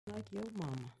Like your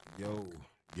mama.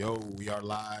 Yo, we are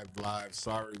live.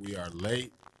 Sorry, we are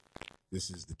late. This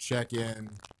is the check-in.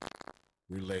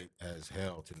 We're late as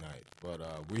hell tonight, but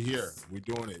we're here. We're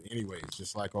doing it anyways,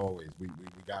 just like always. We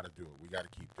got to do it. We got to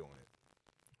keep doing it.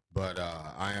 But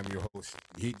I am your host,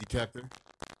 Heat Detector,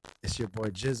 It's your boy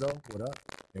Jizzo. What up?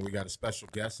 and we got a special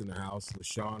guest in the house,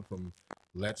 LaShawn from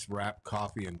Let's Rap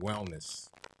Coffee and Wellness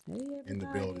Hey, everybody. in the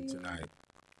building tonight.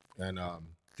 And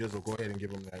Jizzle, go ahead and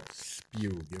give him that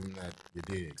spew. Give him that your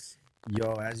digs.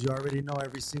 Yo, as you already know,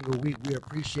 every single week we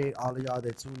appreciate all of y'all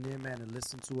that tune in, man, and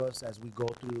listen to us as we go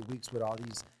through the weeks with all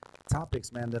these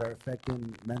topics, man, that are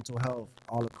affecting mental health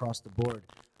all across the board.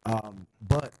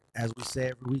 But as we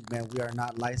say every week, man, we are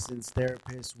not licensed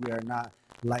therapists. We are not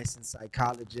licensed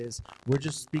psychologists. We're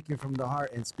just speaking from the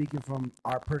heart and speaking from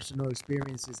our personal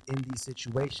experiences in these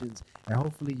situations. And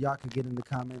hopefully y'all can get in the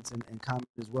comments and comment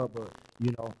as well. But,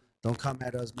 don't come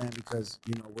at us, man, because,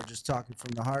 we're just talking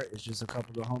from the heart. It's just a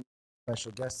couple of home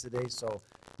special guests today. So,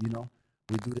 we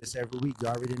do this every week. You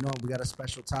already know we got a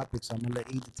special topic. So I'm going to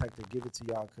let E Detector give it to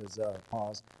y'all because,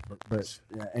 pause. But,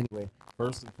 yeah, anyway.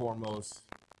 First and foremost,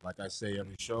 like I say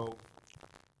every show,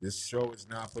 this show is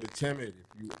not for the timid.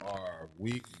 If you are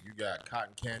weak, you got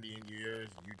cotton candy in your ears,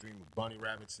 you dream of bunny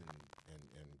rabbits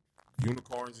and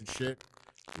unicorns and shit,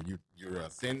 you're a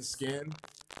thin skin,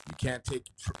 you can't take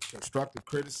constructive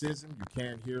criticism, you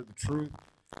can't hear the truth,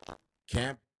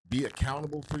 can't be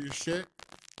accountable for your shit,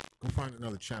 go find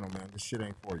another channel, man. This shit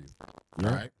ain't for you. Yeah.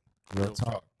 All right? Real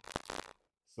talk.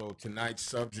 So tonight's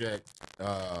subject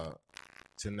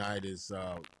tonight is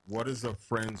what is a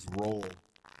friend's role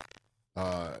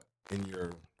in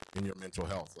your mental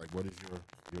health? Like, what is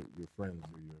your friends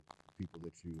or your people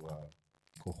that you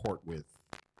cohort with?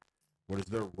 What is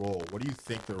their role? What do you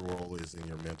think their role is in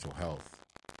your mental health?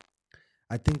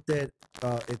 I think that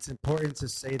it's important to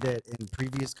say that in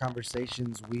previous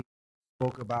conversations, we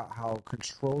spoke about how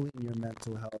controlling your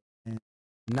mental health and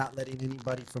not letting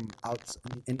anybody from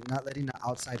outside and not letting the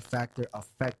outside factor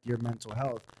affect your mental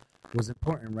health was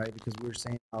important, right? Because we were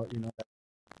saying how, that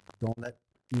don't let,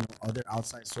 other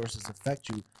outside sources affect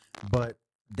you, but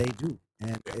they do.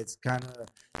 And it's kind of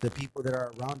the people that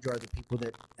are around you are the people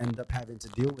that end up having to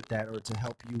deal with that or to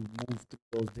help you move through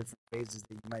those different phases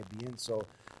that you might be in. So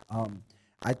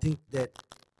I think that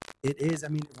it is,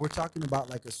 if we're talking about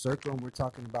like a circle and we're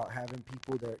talking about having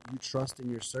people that you trust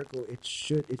in your circle, it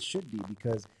should be,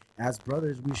 because as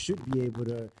brothers, we should be able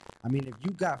to, if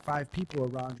you got 5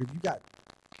 people around you, if you got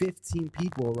 15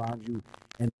 people around you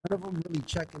and none of them really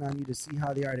checking on you to see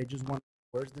how they are, they just want,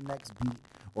 where's the next beat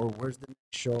or where's the next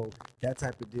show, that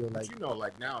type of deal. Like,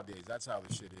 like nowadays, that's how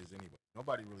the shit is anyway.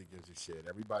 Nobody really gives a shit.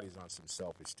 Everybody's on some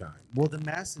selfish time. Well, the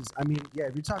masses, yeah,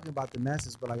 if you're talking about the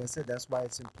masses, but like I said, that's why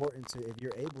it's important to, if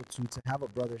you're able to have a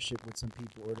brothership with some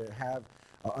people or to have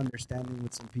an understanding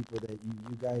with some people that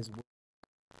you guys will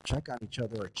check on each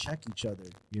other or check each other,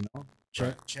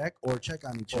 check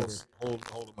on each other. Hold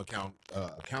them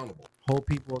accountable. Hold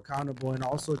people accountable and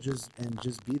also just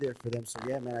be there for them. So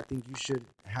yeah, man, I think you should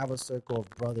have a circle of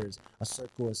brothers, a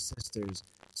circle of sisters,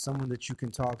 someone that you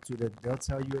can talk to that they'll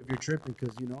tell you if you're tripping,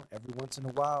 because every once in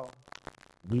a while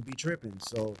we be tripping.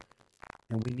 So,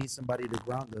 and we need somebody to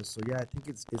ground us. So yeah, I think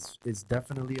it's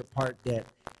definitely a part that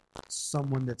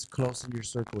someone that's close in your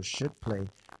circle should play.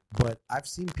 But I've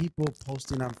seen people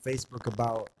posting on Facebook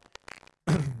about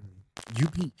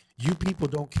you people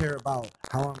don't care about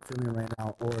how I'm feeling right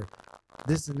now or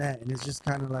this and that, and it's just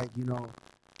kind of like,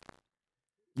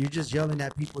 you're just yelling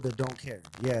at people that don't care.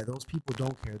 Yeah, those people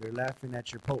don't care. They're laughing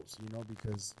at your posts,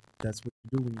 because that's what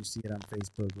you do when you see it on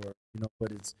Facebook, or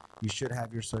but you should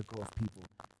have your circle of people.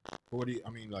 What do you?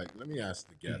 Let me ask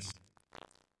the guest,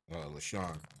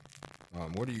 LaShawn.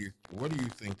 What do you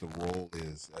think the role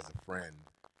is as a friend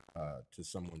to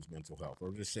someone's mental health,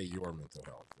 or just say your mental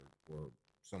health, or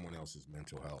someone else's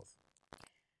mental health?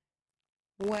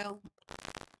 Well,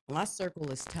 my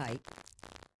circle is tight.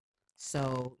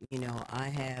 So,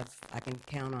 I can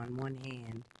count on one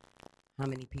hand how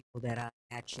many people that I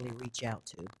actually reach out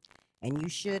to. And you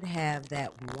should have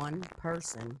that one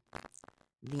person,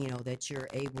 that you're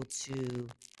able to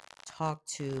talk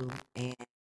to and,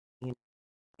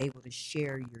 able to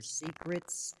share your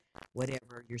secrets,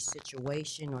 whatever your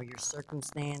situation or your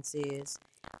circumstance is.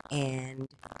 And,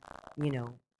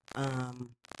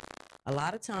 a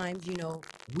lot of times, we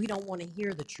don't want to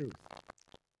hear the truth.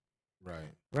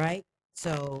 Right. Right?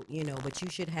 So, but you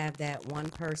should have that one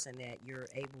person that you're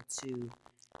able to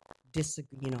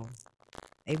disagree,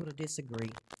 able to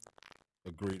disagree.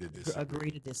 Agree to disagree.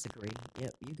 Agree to disagree.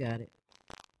 Yep, you got it.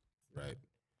 Right.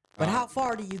 But how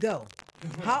far do you go?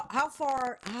 How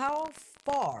far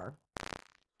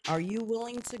Are you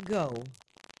willing to go?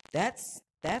 That's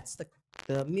the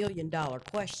 $1 million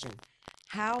question.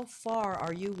 How far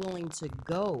are you willing to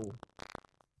go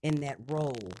in that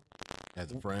role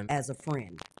As a friend, as a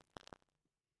friend?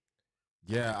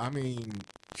 yeah, I mean,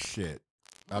 shit.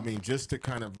 I mean, just to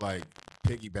kind of like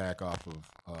piggyback off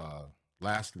of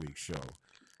last week's show.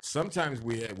 Sometimes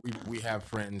we have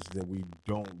friends that we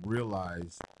don't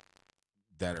realize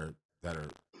that are that are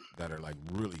that are like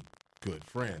really good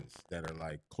friends that are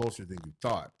like closer than you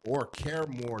thought or care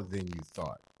more than you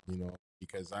thought. You know,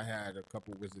 because I had a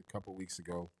couple weeks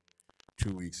ago,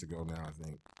 2 weeks ago now I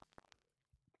think,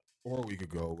 or a week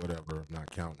ago, whatever, I'm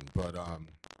not counting, but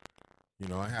you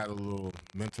know, I had a little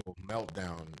mental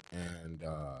meltdown, and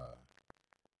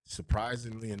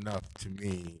surprisingly enough to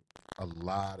me, a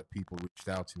lot of people reached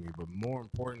out to me. But more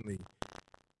importantly,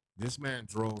 this man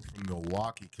drove from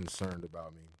Milwaukee concerned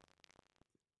about me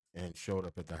and showed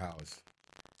up at the house.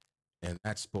 And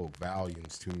that spoke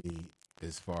volumes to me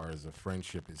as far as a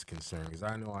friendship is concerned. Because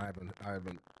I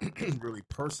haven't really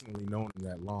personally known him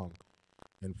that long.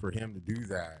 And for him to do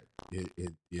that,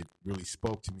 it really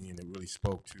spoke to me, and it really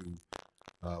spoke to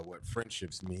what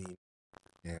friendships mean,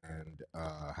 and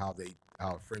how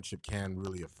a friendship can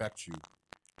really affect you.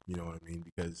 You know what I mean?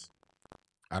 Because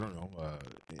I don't know,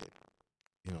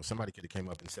 you know, somebody could have came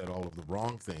up and said all of the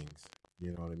wrong things.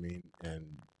 You know what I mean?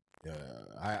 And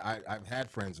I've had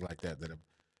friends like that have,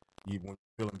 even when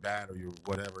you're feeling bad or you're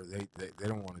whatever, they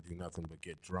don't want to do nothing but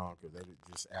get drunk, or they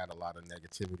just add a lot of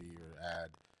negativity, or add,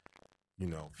 you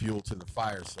know, fuel to the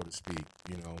fire, so to speak.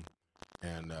 You know,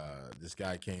 and this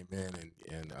guy came in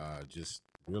and just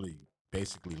really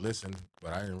basically listened,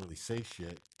 but I didn't really say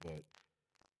shit. But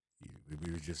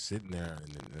we were just sitting there,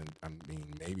 and I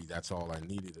mean, maybe that's all I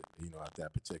needed, you know, at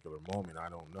that particular moment. I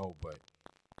don't know, but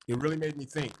it really made me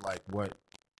think, like what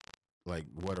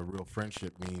a real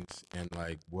friendship means, and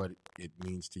like what it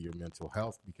means to your mental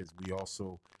health, because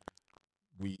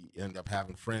we end up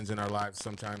having friends in our lives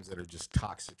sometimes that are just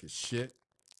toxic as shit,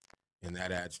 and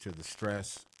that adds to the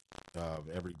stress of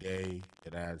every day.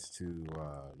 It adds to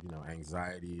you know,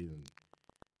 anxiety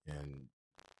and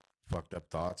fucked up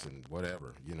thoughts and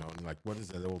whatever. You know, and like, what is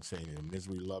that old saying? You know,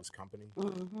 misery loves company.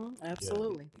 Yeah.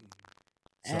 Absolutely.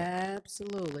 So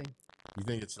Absolutely. you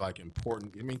think it's like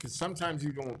important? I mean, because sometimes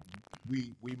you don't.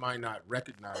 We might not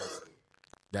recognize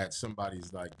that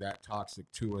somebody's like that toxic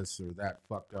to us or that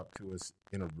fucked up to us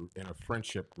in a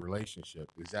friendship relationship.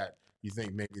 Is that, you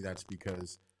think maybe that's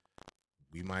because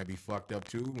we might be fucked up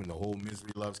too, and the whole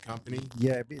misery loves company?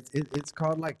 Yeah, it's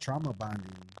called like trauma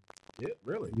bonding. Yeah,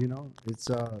 really. You know, it's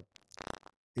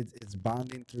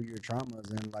bonding through your traumas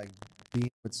and like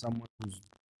being with someone who's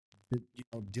you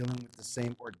know, dealing with the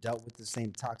same or dealt with the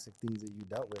same toxic things that you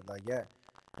dealt with. Like, yeah,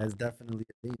 that's definitely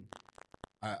a thing.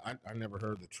 I never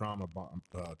heard the trauma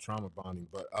bonding,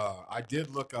 but I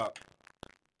did look up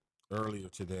earlier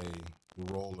today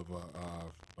the role of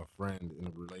a friend in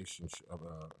a relationship,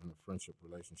 in a friendship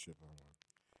relationship.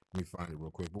 Let me find it real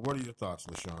quick. But what are your thoughts,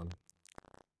 LaShawn?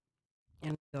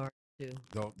 In regard to,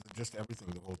 Just everything,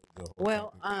 the whole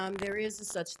well, topic. there is a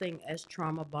such thing as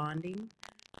trauma bonding.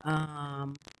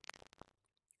 Um,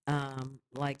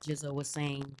 like Jizzo was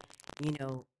saying, you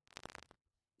know,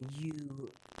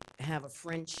 you have a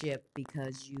friendship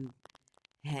because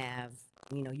have,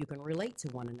 you can relate to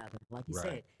one another. Like you Right.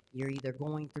 said, you're either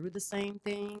going through the same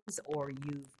things, or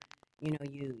you know,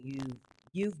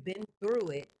 you've been through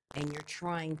it, and you're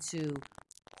trying to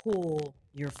pull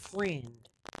your friend,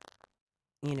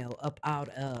 up out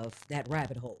of that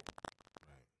rabbit hole.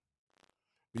 Right.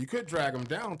 But you could drag them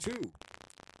down too.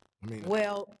 I mean,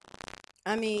 Well,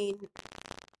 I mean,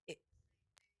 it,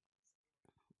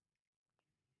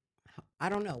 I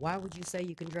don't know. Why would you say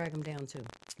you can drag them down too?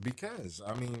 because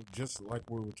I mean, just like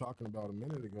we were talking about a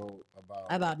minute ago about,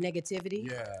 About negativity?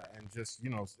 yeah, and just, you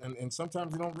know, and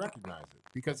sometimes you don't recognize it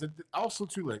because it also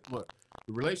too, like, look,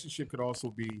 the relationship could also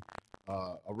be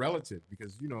a relative,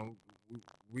 because you know,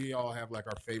 we all have like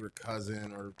our favorite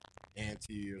cousin or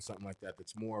auntie or something like that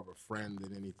that's more of a friend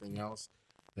than anything else,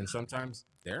 and sometimes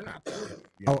they're not that good,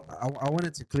 you Oh, know. I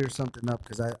wanted to clear something up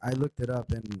because I looked it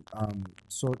up and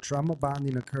so trauma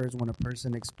bonding occurs when a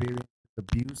person experiences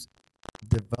abuse,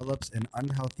 develops an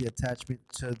unhealthy attachment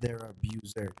to their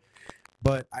abuser.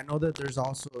 But I know that there's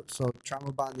also, so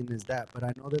trauma bonding is that, but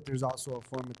I know that there's also a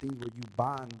form of things where you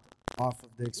bond off of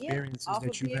the Yeah, experiences off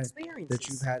of the that you've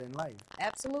experiences. had in life.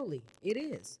 Absolutely, it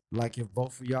is. Like if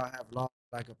both of y'all have lost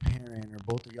like a parent, or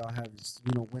both of y'all have,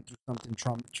 you know, went through something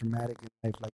traumatic in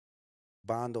life, like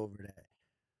bond over that.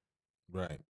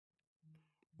 Right.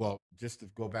 Well, just to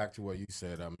go back to what you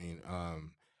said, I mean,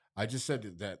 I just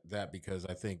said that because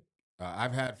I think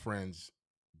I've had friends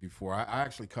before. I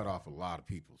actually cut off a lot of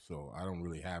people, so I don't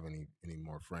really have any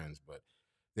more friends. But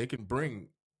they can bring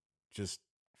just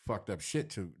fucked up shit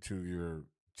to your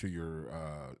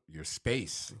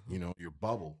space, Hmm. your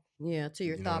bubble. Yeah, to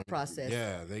your You know what thought I mean? process.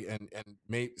 Yeah, they and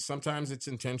sometimes it's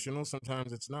intentional,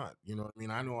 sometimes it's not. You know what I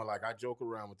mean? I know, like, I joke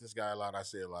around with this guy a lot. I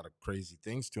say a lot of crazy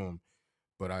things to him,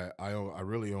 but I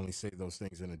really only say those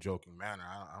things in a joking manner.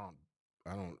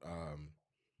 I don't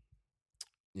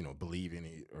believe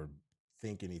any or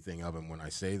think anything of him when I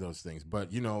say those things. But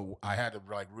I had to,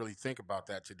 like, really think about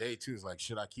that today too. It's like,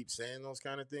 should I keep saying those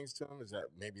kind of things to him? Is that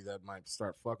maybe that might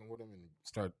start fucking with him and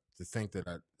start to think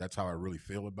that that's how I really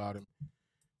feel about him?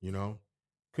 You know,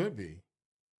 could be.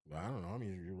 But I don't know. I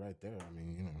mean, you're right there. I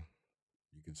mean,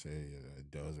 you could say it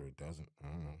does or it doesn't. I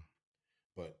don't know.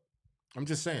 But I'm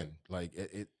just saying, like,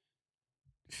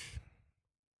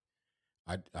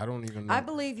 I don't even I know.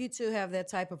 believe you two have that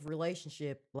type of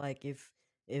relationship. Like if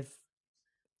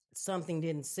something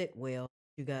didn't sit well,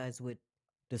 you guys would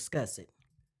discuss it.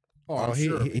 Oh, Oh, I'm he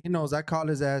sure. he he knows. I call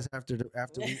his ass after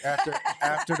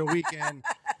the weekend.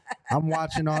 I'm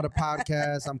watching all the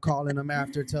podcasts. I'm calling him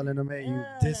after, telling him, "Hey, you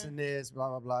this and this, blah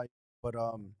blah blah." But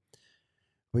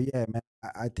but yeah, man,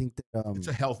 I think that It's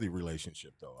a healthy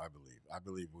relationship, though. I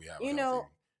believe we have a you healthy, know,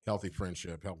 healthy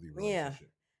friendship, healthy yeah.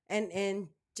 relationship. And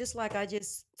just like I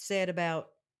just said about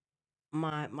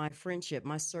my friendship,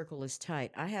 my circle is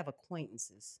tight. I have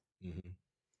acquaintances, Hmm.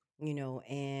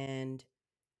 and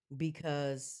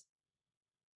because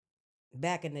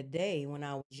back in the day when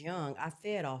I was young, I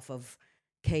fed off of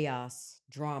chaos,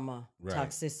 drama, Right.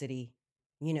 toxicity,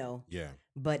 you know. Yeah.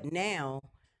 But now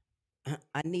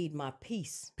I need my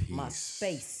peace, my Peace.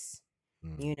 space,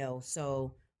 Mm.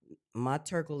 So my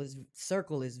circle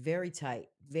is very tight,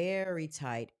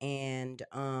 and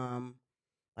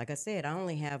like I said, I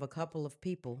only have a couple of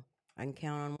people I can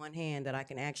count on one hand that I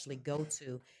can actually go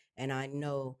to, and I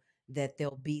know that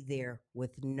they'll be there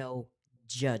with no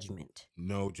judgment.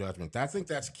 No judgment. I think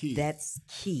that's key. That's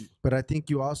key. But I think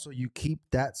you keep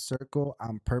that circle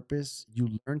on purpose.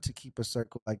 You learn to keep a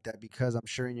circle like that because I'm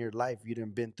sure in your life you done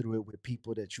been through it with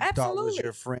people that you thought was your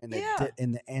Absolutely. friend that Yeah. did,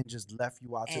 in the end just left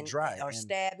you out to And dry or and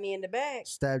stab me in the back.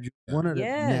 stabbed you. Yeah. One of the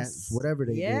Yes. whatever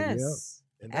they did. Yep. Yes.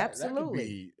 And that could Absolutely.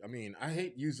 be, I mean, I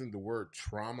hate using the word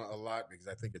trauma a lot because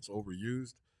I think it's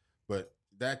overused, but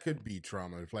that could be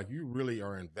trauma. If, like, you really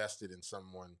are invested in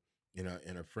someone, in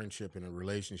a friendship, in a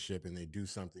relationship, and they do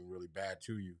something really bad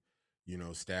to you,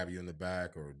 stab you in the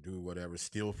back or do whatever,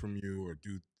 steal from you or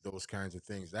do those kinds of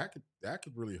things, that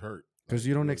could really hurt, Because like,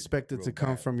 you don't really expect it real to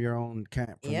come bad. from your own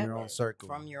camp, from Yep. your own Right. circle.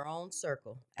 From your own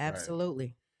circle. Right.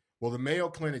 Absolutely. Well, the Mayo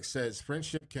Clinic says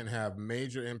friendship can have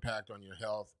major impact on your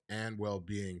health and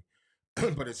well-being,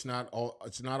 but it's not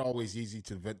always easy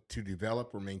to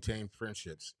develop or maintain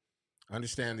friendships.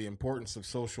 Understand the importance of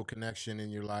social connection in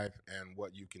your life and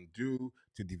what you can do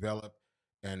to develop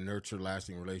and nurture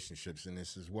lasting relationships. And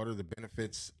this is, what are the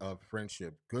benefits of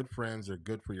friendship? Good friends are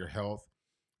good for your health.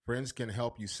 Friends can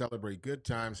help you celebrate good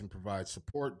times and provide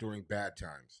support during bad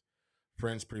times.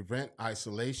 Friends prevent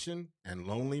isolation and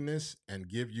loneliness and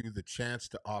give you the chance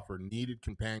to offer needed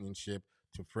companionship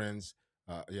to friends.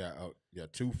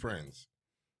 To friends.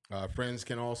 Friends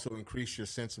can also increase your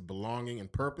sense of belonging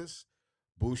and purpose,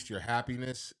 boost your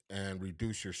happiness and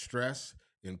reduce your stress,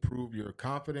 improve your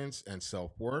confidence and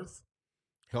self worth,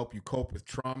 help you cope with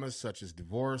traumas such as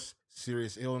divorce,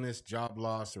 serious illness, job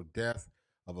loss, or death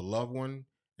of a loved one,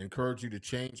 encourage you to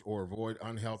change or avoid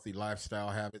unhealthy lifestyle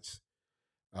habits,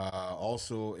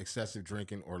 also excessive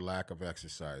drinking or lack of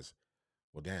exercise.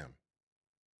 Well, damn.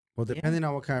 Well, Yeah. depending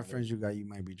on what kind of Well, friends you got, you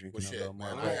might be well, drinking a little shit,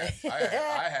 more. man. I But had, I had,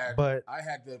 I had, but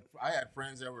I had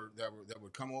friends that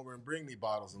would come over and bring me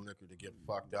bottles of liquor to get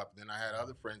fucked up. Then I had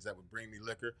other friends that would bring me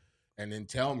liquor and then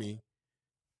tell me,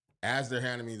 as they're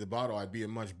handing me the bottle, I'd be a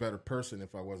much better person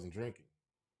if I wasn't drinking.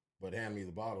 But hand me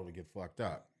the bottle to get fucked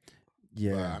up. But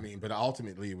yeah, I mean, but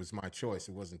ultimately it was my choice.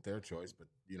 It wasn't their choice. But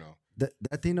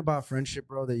that thing about friendship,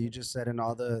 bro, that you just said, and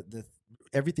all the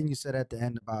everything you said at the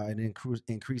end about it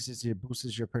increases your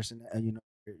boosts your person,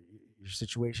 your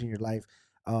situation, your life.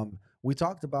 We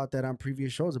talked about that on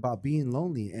previous shows about being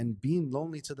lonely and being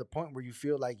lonely to the point where you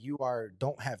feel like you are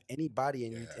don't have anybody,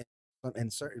 and yeah,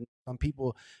 and certain some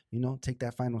people, take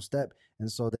that final step,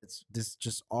 and so this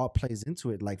just all plays into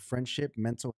it, like friendship,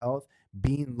 mental health,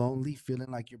 being lonely,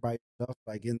 feeling like you're by yourself,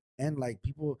 like in and like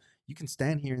people, you can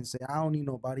stand here and say, I don't need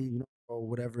nobody, or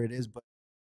whatever it is, but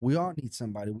we all need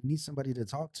somebody. We need somebody to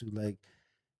talk to. Like,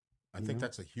 I you think know,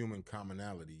 that's a human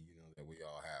commonality, that we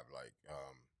all have. Like,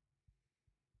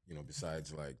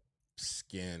 besides, like,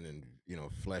 skin and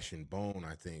flesh and bone,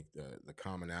 I think the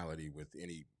commonality with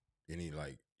any,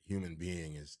 like, human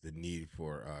being is the need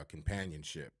for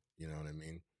companionship. You know what I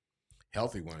mean?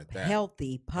 Healthy one at that. Healthy,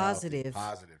 Healthy, positive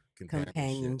positive companionship.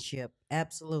 companionship.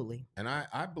 Absolutely. And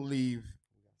I believe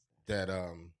that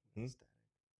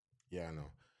yeah, I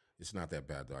know. It's not that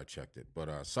bad though. I checked it. But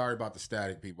sorry about the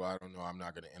static, people. I don't know. I'm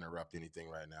not going to interrupt anything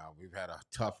right now. We've had a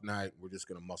tough night. We're just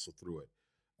going to muscle through it.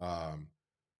 Um,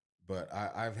 but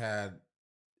I've had,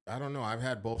 I don't know. I've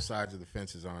had both sides of the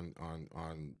fences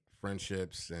on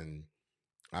friendships, and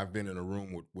I've been in a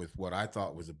room with what I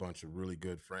thought was a bunch of really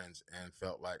good friends, and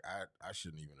felt like I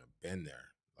shouldn't even have been there.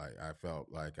 Like I felt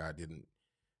like I didn't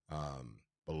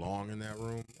belong in that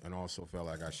room, and also felt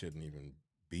like I shouldn't even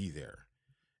be there.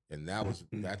 And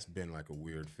that's been like a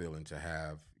weird feeling to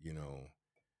have, you know.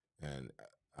 And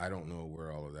I don't know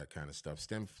where all of that kind of stuff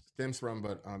stems from,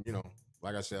 but you know,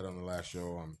 like I said on the last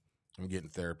show, I'm getting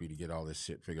therapy to get all this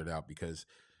shit figured out, because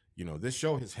you know this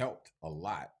show has helped a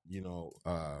lot. You know,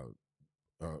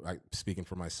 speaking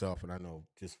for myself, and I know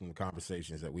just from the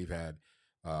conversations that we've had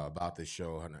about this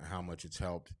show and how much it's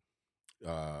helped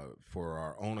for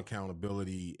our own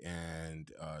accountability, and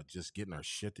just getting our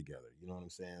shit together. You know what I'm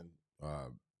saying? Uh,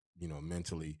 you know,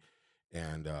 mentally,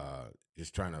 and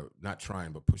just trying to, not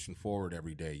trying, but pushing forward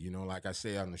every day. You know, like I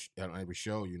say on on every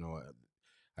show, you know,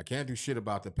 I can't do shit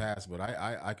about the past, but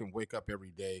I can wake up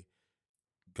every day,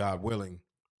 God willing,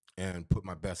 and put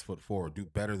my best foot forward, do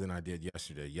better than I did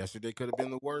yesterday. Yesterday could have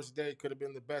been the worst day, could have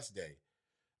been the best day.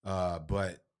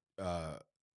 But uh,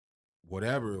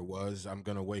 whatever it was, I'm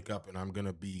gonna wake up and I'm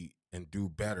gonna be and do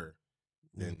better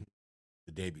than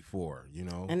the day before. You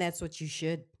know? And that's what you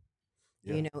should,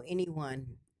 Yeah.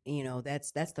 anyone,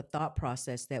 that's the thought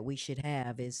process that we should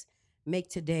have is make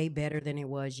today better than it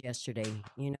was yesterday,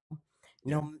 Yeah.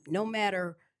 no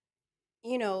matter,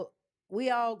 you know, we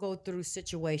all go through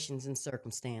situations and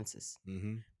circumstances,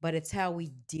 Mm-hmm. but it's how we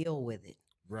deal with it,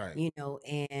 Right.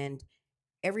 and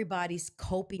everybody's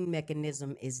coping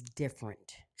mechanism is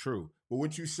different. True. But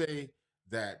would you say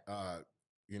that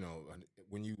you know,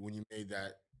 when you made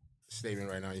that statement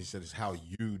right now, you said it's how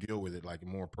you deal with it, like a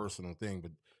more personal thing.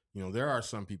 But you know, there are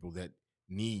some people that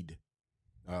need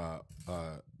uh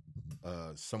uh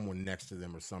someone next to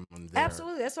them or someone there.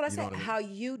 Absolutely. That's what I You know said. what I mean? How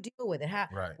you deal with it. How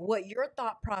Right. what your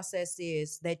thought process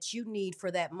is that you need for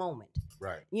that moment.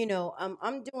 Right.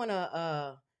 I'm doing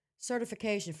a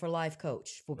certification for life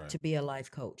coach Right. to be a life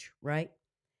coach, right?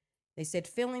 They said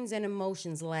feelings and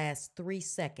emotions last 3 Yeah.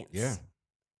 seconds.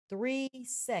 3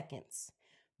 seconds.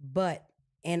 But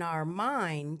in our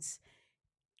minds,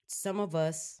 some of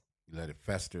us You let it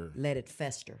fester let it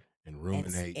fester and and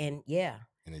ruminate, and yeah,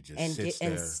 and it just and sits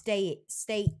and there.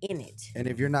 stay in it. And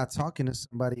if you're not talking to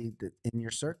somebody in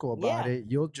your circle about Yeah, it,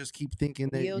 you'll just keep thinking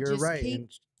that you'll you're just right keep.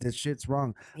 and that shit's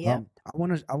wrong. Yep.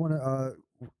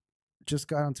 Just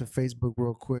got onto Facebook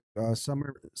real quick.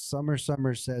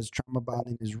 Summer says trauma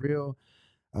bonding is real.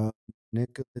 Uh,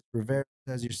 Nicholas Rivera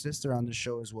says your sister on the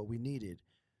show is what we needed.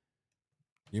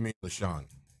 You mean LaShawn?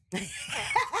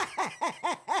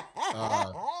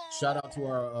 Shout out to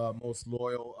our most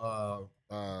loyal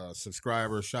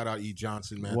subscriber. Shout out E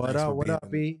Johnson, man. What Thanks for up? What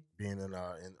up, B? being in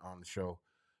on the show,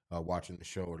 watching the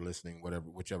show or listening,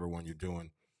 whichever one you're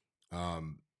doing.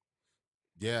 Um,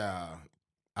 yeah,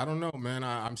 I don't know, man.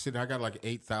 I'm sitting. I got like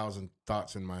 8,000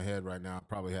 thoughts in my head right now. I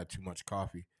probably had too much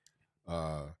coffee.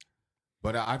 Uh,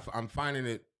 but I'm finding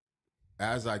it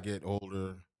as I get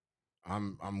older.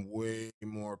 I'm way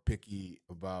more picky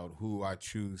about who I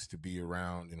choose to be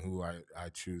around and who I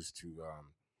choose to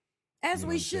As you know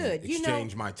we what I'm saying, should.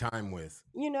 exchange my time with.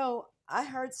 I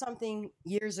heard something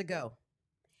years ago,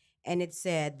 and it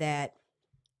said that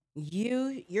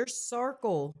your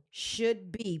circle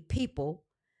should be people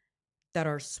that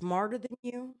are smarter than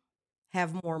you,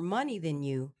 have more money than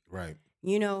you, Right.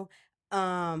 you know.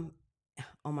 Um,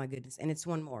 oh my goodness, and it's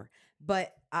one more.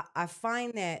 But I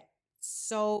find that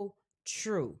so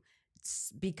true.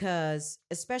 Because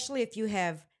especially if you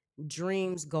have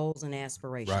dreams, goals, and Right.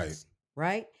 aspirations,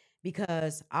 right?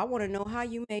 Because I want to know how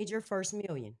you made your first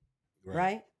million,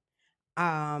 Right.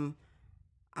 right? Um,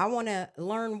 I want to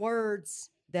learn words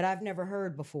that I've never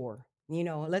heard before.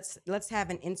 Let's have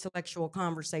an intellectual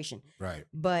conversation. Right.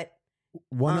 But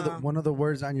um, One of the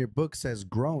words on your book says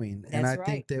growing, and that's I right.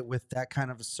 think that with that kind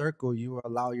of a circle, you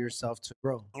allow yourself to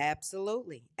grow.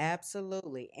 Absolutely.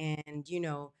 Absolutely. And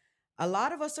a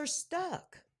lot of us are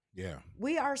stuck. Yeah.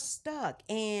 We are stuck.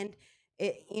 And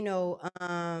it,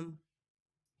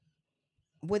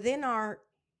 within our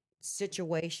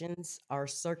situations, our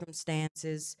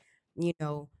circumstances, you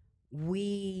know,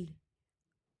 we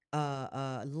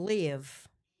live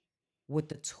with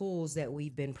the tools that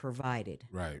we've been provided,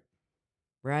 Right.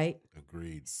 right?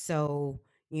 Agreed. So,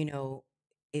 you know,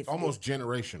 if Almost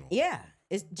generational. yeah,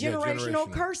 it's Yeah, generational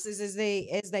generational. curses, as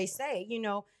they say. You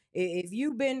know, if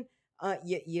you've been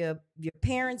your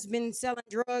parents been selling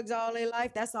drugs all their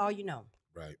life, that's all you know.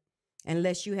 Right.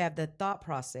 Unless you have the thought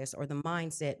process or the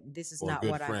mindset, this is Or not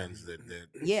good what I. friends that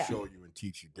Yeah, show you and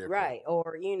teach you different. right.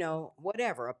 Or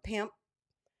whatever, a pimp,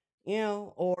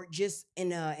 or just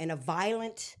in a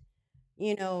violent,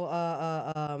 you know,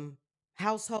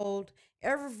 household.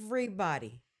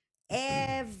 Everybody,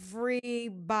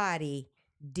 everybody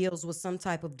deals with some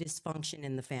type of dysfunction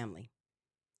in the family.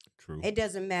 True. It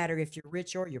doesn't matter if you're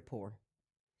rich or you're poor.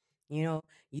 You know,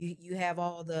 you have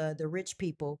all the rich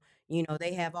people.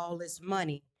 They have all this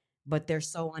money, but they're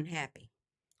so unhappy.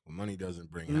 Well, money doesn't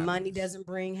bring Money happiness. doesn't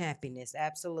bring happiness,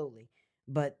 absolutely.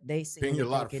 But they seem Being to a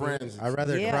lot think of it friends. is. I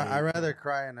rather Yeah. cry. I rather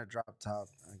cry in a drop top.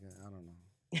 I don't know.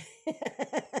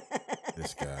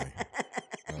 This guy.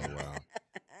 Oh wow.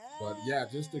 But yeah,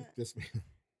 just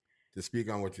to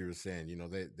speak on what you were saying,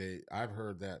 I've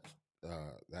heard that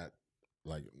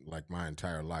like my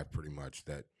entire life pretty much,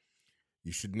 that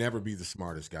you should never be the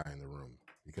smartest guy in the room,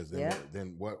 because Yeah.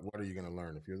 then what are you going to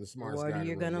learn? If you're the smartest What guy are in the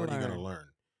you room, gonna what are you going to learn?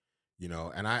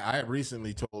 learn? And I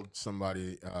recently told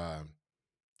somebody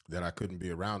that I couldn't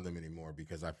be around them anymore,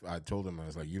 because I told them, I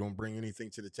was like, you don't bring anything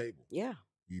to the table. Yeah.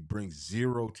 You bring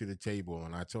zero to the table.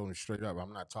 And I told him straight up,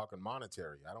 I'm not talking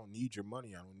monetary. I don't need your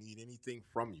money. I don't need anything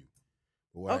from you.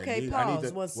 But what Okay, I need pause to,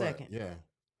 one what, second. yeah,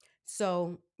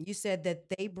 So you said that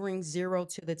they bring zero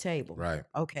to the table. right.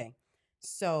 Okay.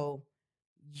 So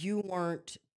you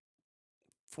weren't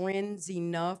friends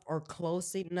enough or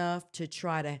close enough to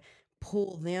try to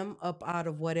pull them up out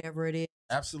of whatever it is.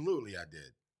 Absolutely, I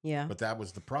did. Yeah. But that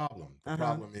was the problem. The Uh-huh.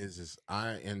 problem is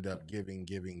I end up giving, and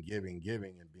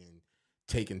being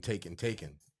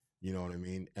taken. You know what I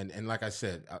mean? And like I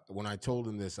said, when I told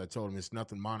him this, I told him it's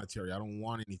nothing monetary. I don't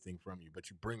want anything from you, but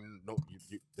you bring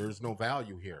there's no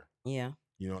value here. Yeah.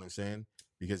 You know what I'm saying?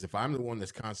 Because if I'm the one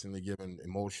that's constantly giving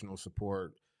emotional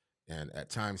support and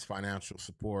at times financial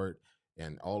support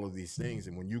and all of these things,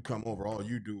 and when you come over, all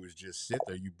you do is just sit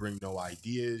there. You bring no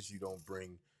ideas. You don't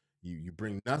bring you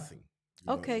bring nothing. You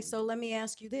know, Okay, so let me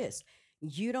ask you this.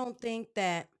 You don't think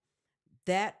that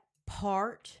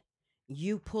part,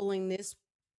 you pulling this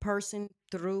person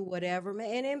through whatever,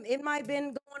 and it might have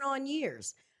been going on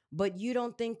years, but you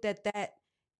don't think that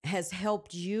has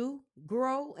helped you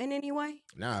grow in any way?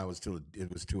 now it was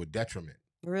to a detriment.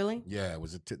 Really? Yeah, it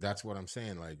was. That's what I'm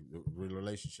saying. Like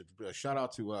relationships. Shout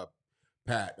out to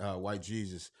Pat White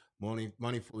Jesus.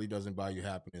 Money fully doesn't buy you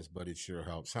happiness, but it sure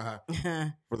helps.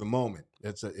 For the moment,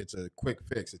 it's a quick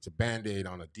fix. It's a band-aid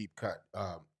on a deep cut.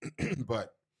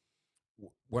 But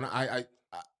when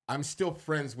I'm still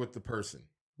friends with the person.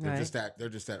 They're Right. they're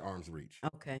just at arm's reach.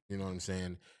 Okay. You know what I'm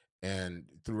saying? And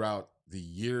throughout the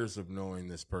years of knowing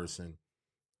this person,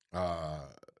 uh,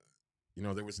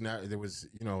 there was not there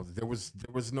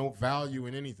was no value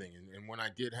in anything. And when I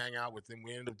did hang out with him,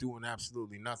 we ended up doing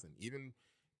absolutely nothing. Even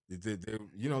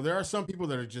there are some people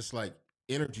that are just like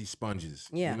energy sponges.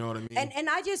 Yeah. You know what I mean? And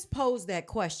I just posed that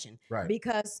question Right.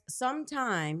 because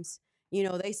sometimes,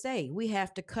 they say we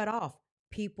have to cut off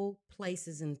people,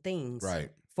 places, and things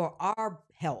Right. for our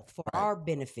health, for Right. our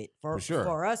benefit, for sure.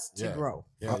 for us to Yeah. grow.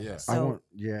 Yeah, yeah. I So want,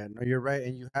 yeah, no, you're right,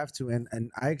 and you have to, and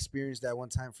I experienced that one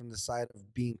time from the side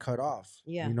of being cut off.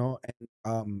 Yeah. And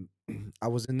I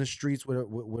was in the streets with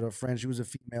a friend. She was a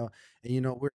female,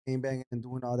 and we're gang banging and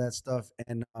doing all that stuff,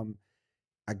 and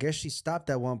I guess she stopped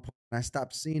at one point, and I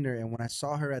stopped seeing her. And when I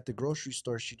saw her at the grocery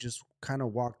store, she just kind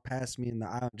of walked past me in the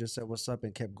aisle and just said, "What's up?"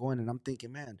 and kept going. And I'm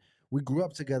thinking, man, we grew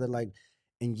up together, like.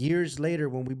 And years later,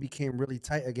 when we became really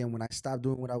tight again, when I stopped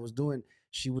doing what I was doing,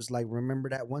 she was like, remember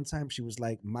that one time? She was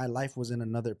like, my life was in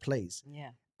another place.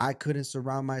 yeah. I couldn't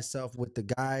surround myself with the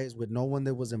guys, with no one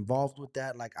that was involved with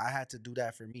that. Like, I had to do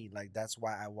that for me. Like, that's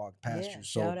why I walked past Yeah. you.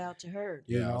 So, Shout out to her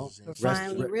you Yeah, I was know, just for gonna say,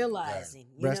 finally realizing.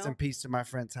 rest in peace to my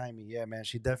friend Timey. Yeah, man,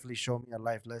 she definitely showed me a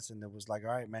life lesson that was like,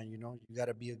 all right, man, you got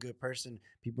to be a good person.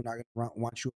 People not going to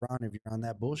want you around if you're on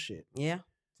that bullshit. Yeah.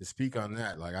 to speak on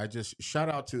that, like I just shout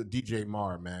out to DJ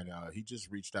Mar, man. He just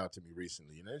reached out to me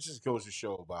recently, and it just goes to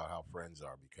show about how friends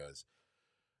are. Because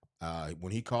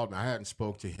when he called me, I hadn't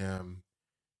spoke to him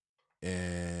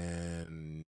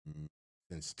in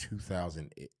since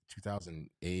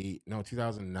 2008, no,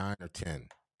 2009 or 10.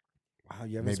 Wow,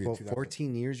 you haven't Maybe spoke 2000.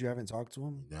 14 years. You haven't talked to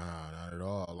him. Nah, not at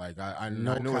all. Like I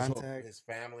No know contact? his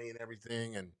family and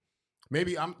everything, and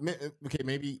maybe okay,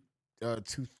 maybe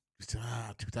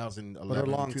 2011, But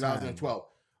a long 2012.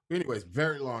 Anyways,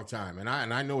 very long time, and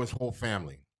I know his whole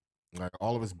family, like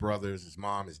all of his brothers, his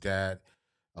mom, his dad,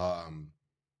 and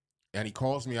he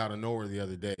calls me out of nowhere the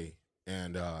other day,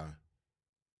 and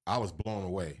I was blown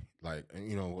away. Like,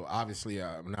 you know, obviously,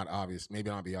 not obvious. Maybe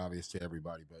not be obvious to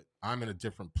everybody, but I'm in a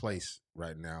different place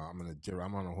right now.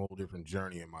 I'm on a whole different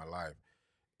journey in my life,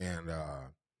 and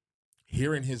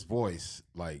hearing his voice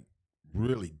like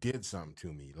really did something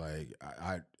to me. Like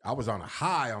I was on a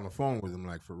high on the phone with him,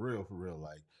 like for real, for real.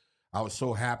 Like I was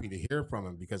so happy to hear from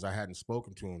him because I hadn't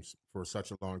spoken to him for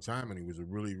such a long time, and he was a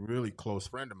really, really close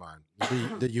friend of mine.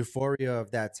 The euphoria of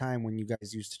that time when you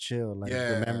guys used to chill, like the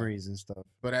Yeah. memories and stuff.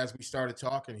 But as we started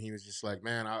talking, he was just like,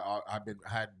 "Man,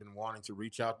 had been wanting to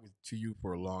reach out to you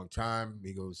for a long time."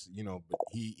 He goes, "You know," but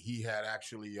he had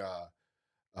actually uh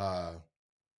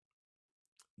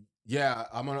yeah,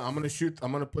 I'm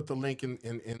gonna put the link in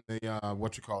the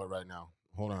what you call it right now.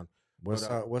 Hold on. But What's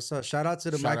up? What's up? Shout out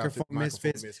to the shout out to microphone the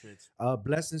microphone misfits. misfits.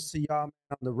 Blessings to y'all, man,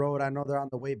 on the road. I know they're on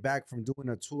the way back from doing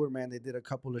a tour, man. They did a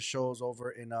couple of shows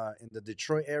over in the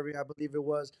Detroit area, I believe it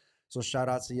was. So shout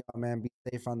out to y'all, man. Be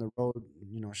safe on the road.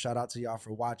 You know, shout out to y'all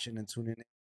for watching and tuning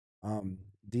in.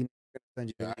 Dean, I'm gonna send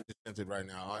you the Yeah, I link. just sent it right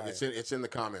now. All right, It's in the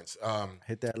comments.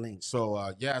 hit that link.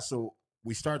 So yeah, so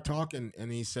we start talking,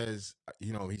 and he says,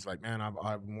 you know, he's like, "Man,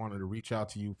 I've wanted to reach out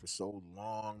to you for so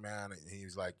long, man." And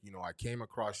he's like, "You know, I came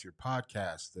across your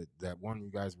podcast, that one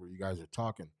you guys where you guys are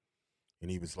talking,"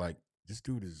 and he was like, "This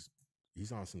dude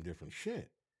he's on some different shit."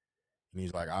 And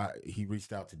he's like, he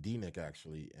reached out to D Nick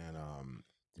actually, and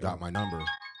got Yo, my number,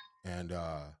 and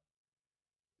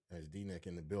there's D Nick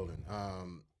in the building,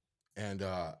 and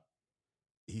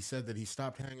he said that he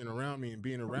stopped hanging around me and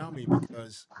being around me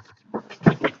because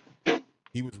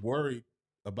he was worried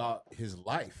about his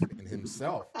life and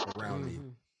himself around me Mm-hmm.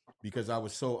 because I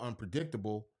was so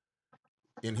unpredictable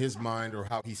in his mind or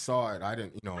how he saw it. I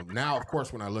didn't, you know, now, of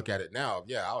course, when I look at it now,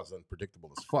 yeah, I was unpredictable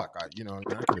as fuck. You know,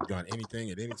 I could have done anything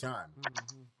at any time,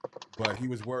 Mm-hmm. but he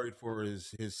was worried for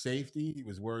his safety. He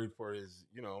was worried for his,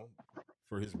 you know,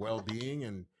 for his well-being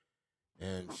and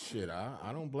shit.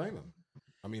 I don't blame him.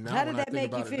 I mean, now How when did I that think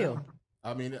make you about it feel?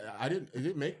 now, I mean, it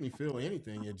didn't make me feel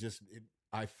anything.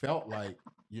 I felt like,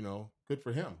 you know, good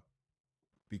for him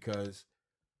because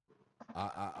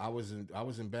I was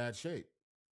in bad shape.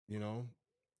 You know,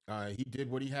 he did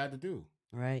what he had to do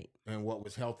Right. and what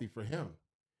was healthy for him.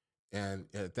 And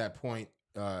at that point,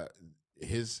 uh,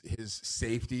 his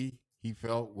safety he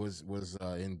felt was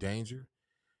in danger.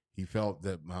 He felt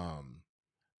that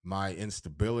my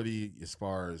instability as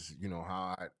far as you know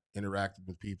how I interacted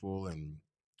with people and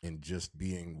just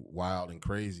being wild and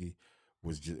crazy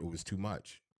it was too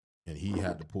much, and he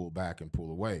had to pull back and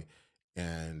pull away.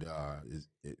 And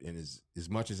as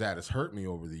much as that has hurt me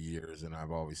over the years, and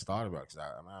I've always thought about because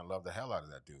I mean, I love the hell out of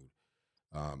that dude.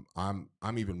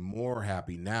 I'm even more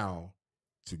happy now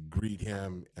to greet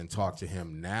him and talk to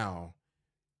him now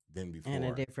than In a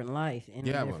before. different life, in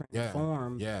a Yeah, well, different yeah,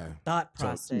 form, yeah. thought So,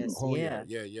 process. oh yeah,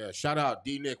 Yeah. yeah, yeah. Shout out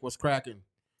D Nick. What's cracking?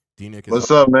 D Nick is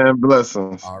What's up, man?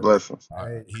 Blessings, our, blessings.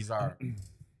 hey, he's our.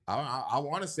 I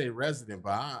want to say resident,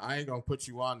 but I ain't gonna put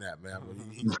you on that, man. But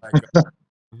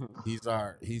he's like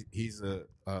he's a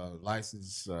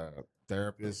licensed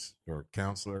therapist or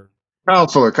counselor.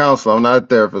 Counselor. I'm not a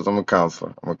therapist. I'm a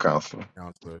counselor. I'm a counselor.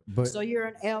 Counselor. but So you're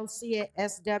an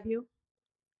LCSW,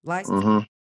 licensed hmm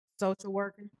social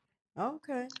worker.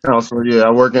 Okay. Counselor. Yeah,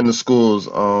 I work in the schools.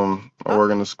 I Oh.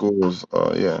 work in the schools.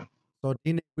 Yeah. so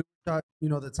Dean, you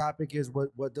know, the topic is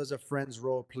what does a friend's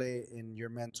role play in your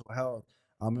mental health?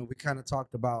 And we kind of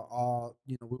talked about all,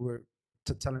 you know, we were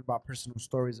telling about personal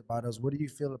stories about us. What do you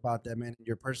feel about that, man, in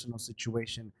your personal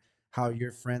situation? How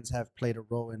your friends have played a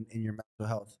role in your mental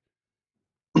health?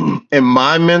 In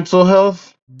my mental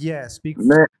health, Yeah, man, speak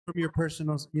from your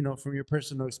personal, you know, from your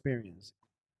personal experience.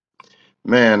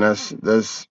 man,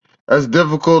 that's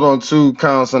difficult on two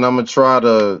counts, and I'm gonna try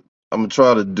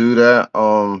to do that.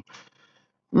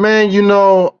 Man, you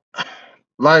know,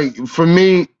 like for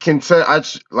me,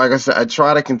 like I said, I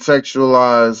try to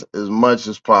contextualize as much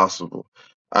as possible.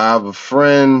 I have a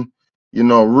friend, you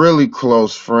know, really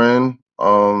close friend.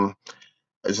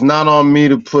 It's not on me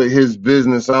to put his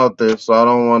business out there, so I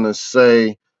don't want to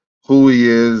say who he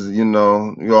is. You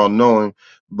know, you all know him,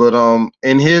 but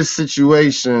in his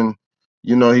situation,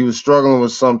 you know, he was struggling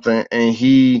with something, and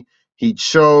he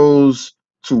chose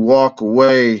to walk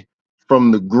away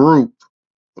from the group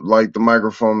like the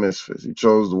microphone misfits. He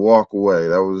chose to walk away.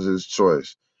 That was his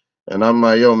choice. And I'm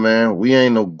like, yo, man, we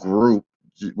ain't no group.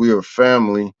 We are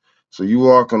family. So you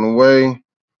walking away,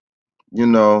 you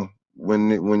know, when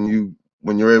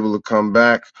you're able to come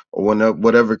back or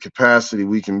whatever capacity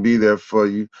we can be there for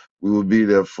you, we will be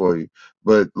there for you.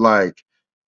 But like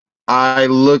I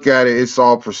look at it, it's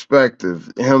all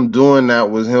perspective. Him doing that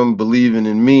was him believing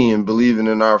in me and believing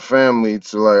in our family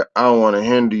to like, I don't want to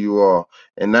hinder you all.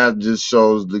 And that just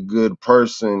shows the good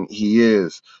person he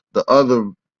is. The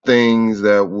other things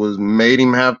that was made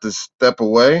him have to step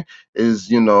away is,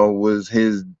 was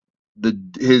his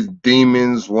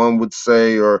demons, one would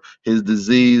say, or his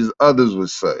disease, others would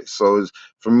say. So it's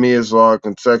for me, it's all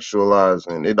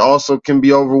contextualizing. It also can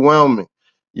be overwhelming,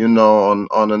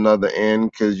 on another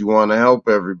end, because you want to help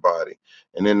everybody,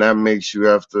 and then that makes you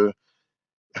have to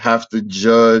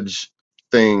judge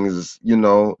things,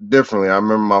 differently. I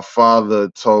remember my father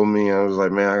told me, I was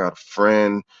like, man, I got a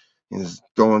friend, he's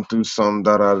going through something,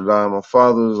 da da da da. My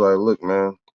father was like, look,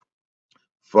 man,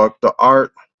 fuck the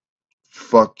art,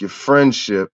 fuck your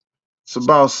friendship. It's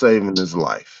about saving his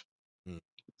life. Mm.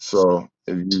 So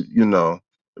if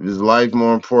if his life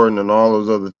more important than all those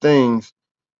other things,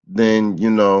 then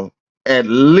at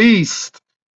least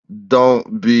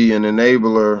don't be an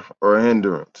enabler or a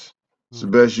hindrance. It's the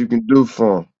Mm. best you can do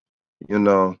for him. You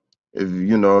know, if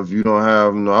you don't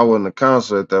have, I wasn't a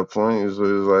counselor at that point. It was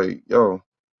like, yo,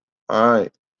 all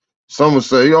right. Some would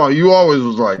say, oh, you always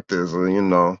was like this,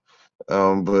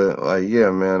 but like,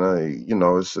 yeah, man,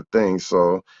 it's a thing.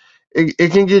 So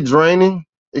it can get draining.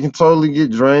 It can totally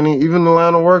get draining. Even the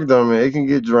line of work, though, man, it can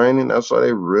get draining. That's why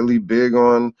they really big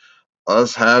on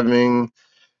us having,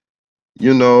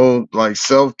 like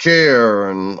self-care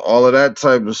and all of that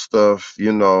type of stuff,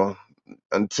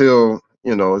 until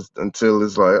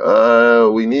it's like,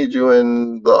 we need you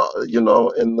in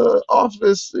the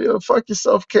office. Fuck your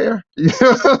self-care. You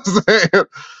know what I'm saying?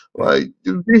 Like,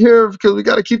 you be here because we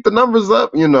got to keep the numbers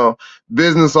up.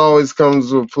 Business always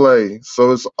comes to play,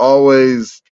 so it's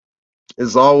always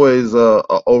a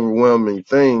overwhelming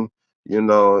thing,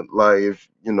 like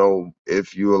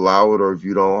if you allow it or if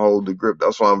you don't hold the grip.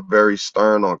 That's why I'm very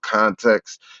stern on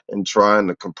context and trying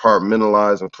to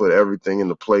compartmentalize and put everything in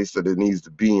the place that it needs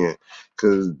to be in,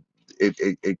 because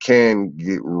it can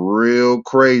get real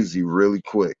crazy really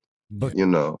quick, But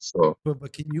so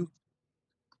but can you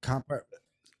compart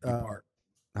uh Depart.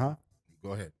 huh?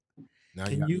 Go ahead. Now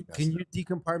you Can got me you messed up.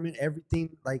 decompartment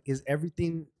everything? Like, is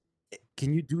everything?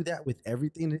 Can you do that with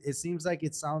everything? It seems like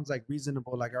it sounds like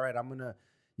reasonable. Like, all right, I'm gonna,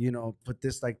 put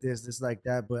this like this like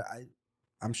that. But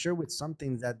I'm sure with some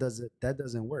things that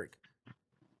doesn't work.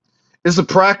 it's a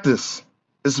practice.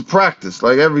 It's a practice,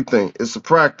 like everything. It's a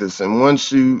practice, and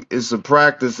it's a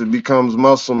practice. It becomes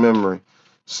muscle memory.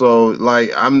 So,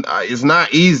 like, it's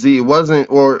not easy. It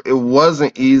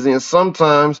wasn't easy, and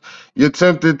sometimes you're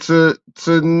tempted to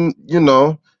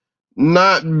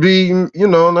not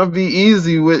be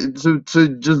easy with to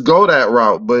just go that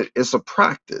route. But it's a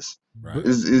practice. Right. But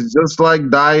It's just like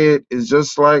diet. It's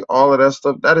just like all of that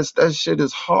stuff. That shit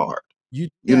is hard. you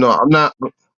do that I'm not.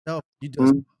 yourself. You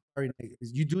just Mhm, sorry, Nick,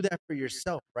 you do that for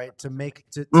yourself, right? To make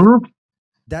to mhm,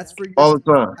 that's for all yourself the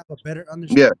to time. have a better Yeah.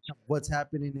 understanding of what's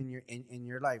happening in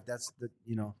your life. That's the.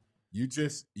 You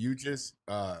just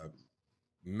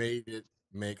made it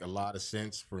make a lot of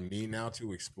sense for me now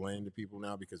to explain to people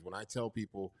now, because when I tell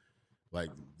people like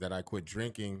that I quit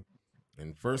drinking,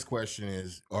 and first question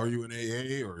is, are you in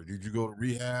AA or did you go to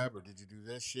rehab or did you do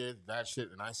this shit, that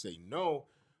shit? And I say no.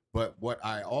 But what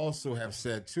I also have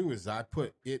said too is I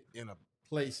put it in a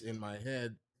place in my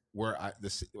head where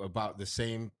about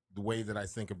the way that I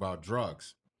think about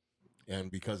drugs.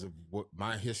 And because of what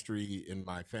my history and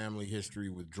my family history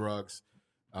with drugs,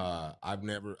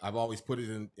 I've always put it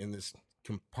in this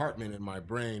compartment in my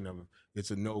brain of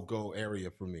it's a no go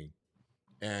area for me.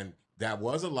 And that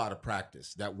was a lot of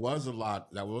practice. That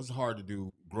was hard to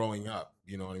do growing up.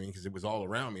 You know what I mean? Because it was all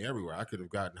around me everywhere. I could have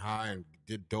gotten high and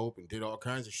did dope and did all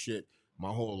kinds of shit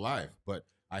my whole life. But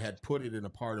I had put it in a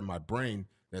part of my brain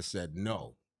that said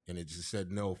no. And it just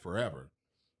said no forever.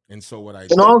 And so what I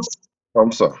And did, also,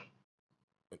 I'm sorry.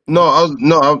 No, no, I was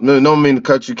no, I no, don't mean to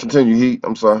cut you. Continue, Heat.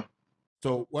 I'm sorry.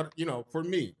 so what for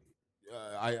me,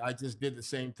 I just did the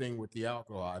same thing with the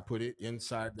alcohol. I put it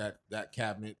inside that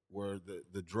cabinet where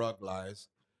the drug lies,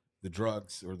 the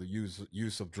drugs or the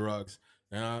use of drugs,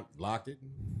 and I locked it.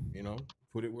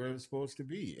 Put it where it's supposed to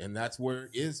be, and that's where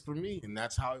it is for me, and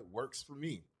that's how it works for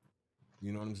me.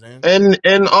 You know what I'm saying?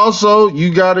 And also,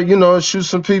 you gotta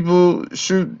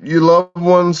shoot your loved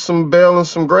ones some bail and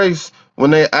some grace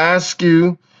when they ask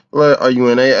you, like, are you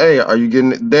in AA? Are you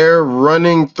getting it? They're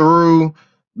running through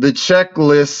the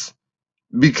checklist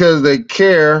because they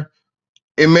care.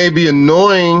 It may be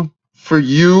annoying for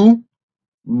you,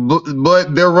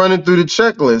 but they're running through the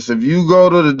checklist. If you go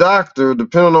to the doctor,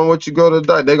 depending on what you go to the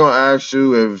doctor, they're gonna ask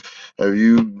you if have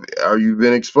you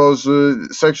been exposed to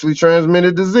sexually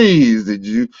transmitted disease? Did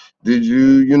you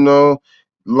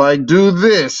like, do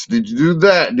this, did you do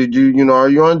that, did you, are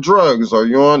you on drugs, are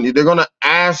you on, they're gonna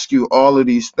ask you all of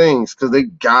these things because they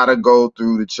gotta go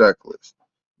through the checklist.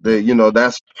 Yeah.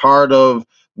 That's part of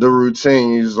the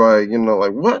routine. He's like,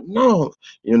 like, what? No.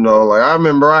 Like, I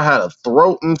remember I had a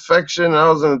throat infection and I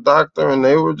was in a doctor and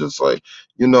they were just like,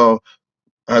 you know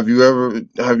have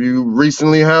you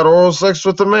recently had oral sex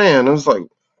with a man? I was like,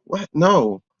 what?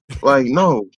 No. Like,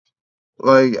 no.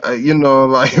 Like, like,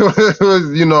 it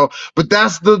was, but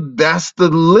that's the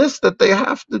list that they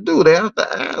have to do. They have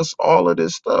to ask all of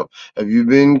this stuff. Have you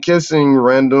been kissing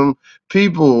random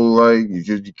people? Like,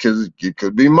 because it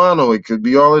could be mono, it could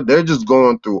be all of, they're just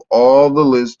going through all the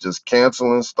lists, just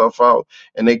canceling stuff out,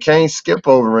 and they can't skip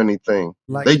over anything.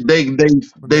 Like when They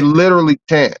they literally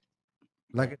can't.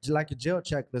 like a jail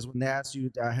checklist when they ask you,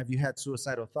 have you had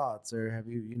suicidal thoughts, or have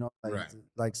you, Right.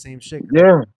 like same shit. 'Cause they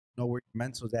Yeah, know where your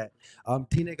mental's at.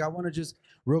 T-Nick, I want to just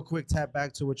real quick tap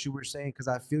back to what you were saying, because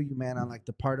I feel you, man, on like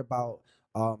the part about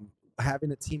um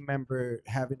having a team member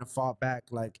having to fall back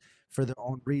like for their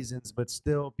own reasons, but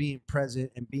still being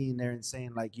present and being there and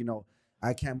saying like,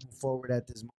 I can't move forward at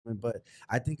this moment. But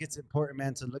I think it's important,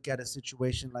 man, to look at a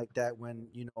situation like that when,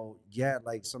 yeah,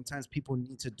 like sometimes people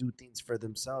need to do things for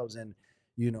themselves, and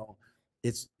you know,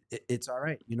 it's all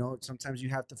right. Sometimes you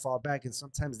have to fall back, and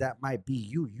sometimes that might be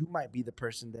you. You might be the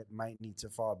person that might need to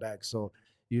fall back. So,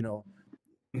 you know,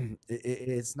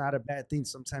 it's not a bad thing.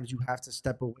 Sometimes you have to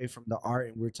step away from the art.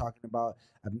 And we're talking about,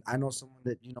 I know someone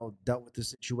that, dealt with the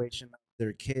situation of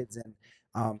their kids,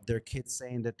 and their kids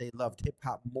saying that they loved hip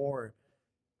hop more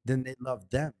than they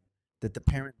loved them. That the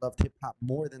parent loved hip hop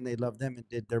more than they loved them, and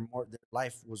did their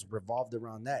life was revolved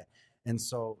around that. And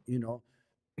so,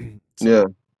 some yeah.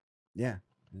 yeah,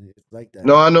 it's like that.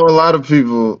 No, I know a lot of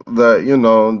people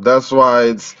that, that's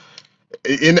why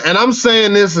and I'm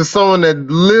saying this as someone that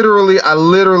I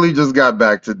literally just got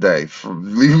back today.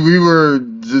 We were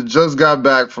just got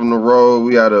back from the road.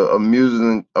 We had a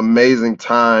amusing, amazing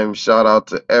time. Shout out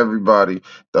to everybody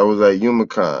that was at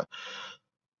Umicon.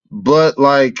 But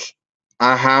like,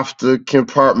 I have to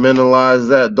compartmentalize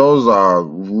that. Those are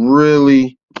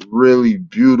really, really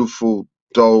beautiful,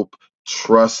 dope,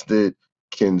 trusted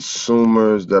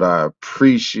consumers that I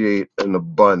appreciate in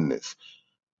abundance.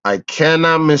 I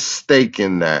cannot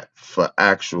mistaken that for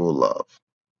actual love.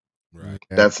 Right.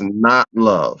 Yeah, That's not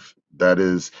love. That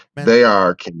is, man. they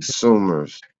are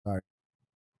consumers. Sorry.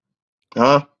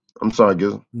 Huh? I'm sorry,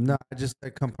 Gizzle. No, I just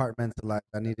said compartmentalize.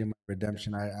 I needed my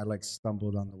redemption. I like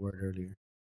stumbled on the word earlier.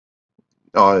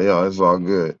 Oh yeah, it's all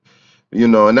good.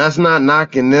 And that's not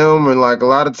knocking them. And like a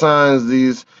lot of times,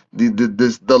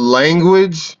 the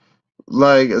language,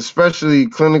 like especially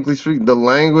clinically speaking, the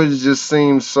language just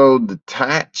seems so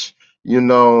detached,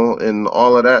 and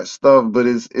all of that stuff. But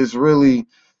it's really,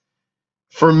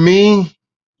 for me,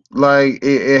 like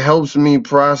it helps me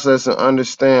process and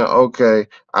understand. Okay,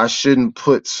 I shouldn't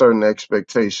put certain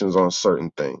expectations on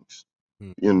certain things.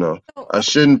 Hmm. You know, So, I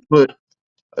shouldn't put.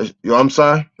 I'm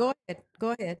sorry. go ahead.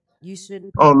 Go ahead. You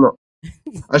shouldn't Oh put. no.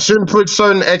 I shouldn't put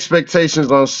certain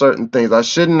expectations on certain things. I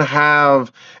shouldn't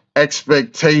have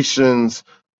expectations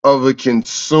of a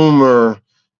consumer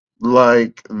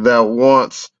like that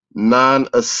wants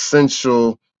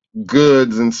non-essential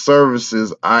goods and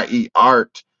services, i.e.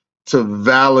 art, to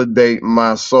validate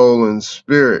my soul and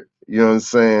spirit. You know what I'm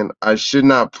saying? I should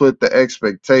not put the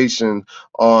expectation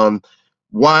on,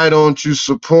 why don't you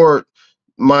support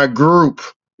my group?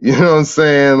 You know what I'm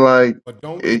saying? Like, But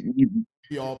don't it,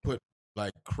 we all put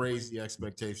like crazy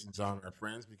expectations on our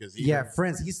friends because Yeah, even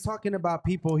friends. He's talking about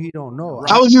people he don't know. I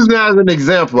right. was using that as an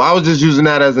example. I was just using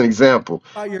that as an example.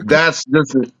 About your That's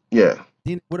just yeah.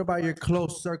 What about your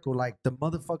close circle? Like the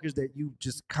motherfuckers that you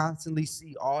just constantly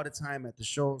see all the time at the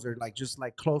shows, or like just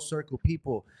like close circle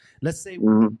people. Let's say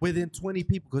Mhm. within 20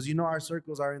 people, because our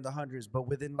circles are in the hundreds, but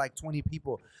within like 20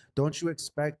 people, don't you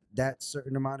expect that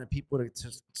certain amount of people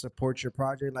to support your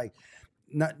project? Like,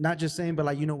 not just saying, but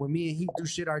like, when me and he do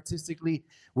shit artistically,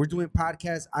 we're doing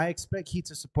podcasts. I expect he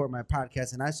to support my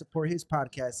podcast, and I support his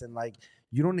podcast, and like,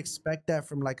 you don't expect that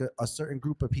from like a certain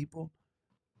group of people.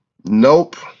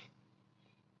 Nope,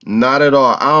 not at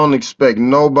all. I don't expect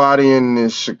nobody in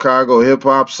this Chicago hip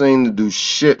hop scene to do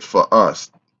shit for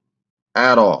us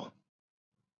at all.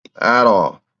 At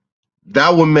all.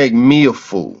 That would make me a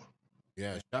fool.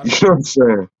 Yeah, shout You out know what I'm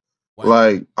saying? White.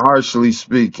 Like, harshly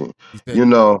speaking. He said You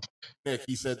know, Nick,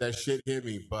 he said that shit hit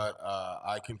me, but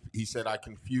he said I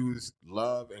confused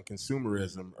love and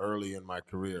consumerism early in my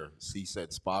career. He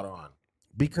said spot on.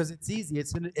 Because it's easy.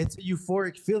 It's a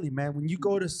euphoric feeling, man. When you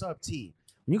go to Sub T,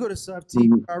 When you go to sub T,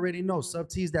 Mhm. you already know sub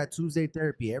T is that Tuesday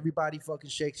therapy. Everybody fucking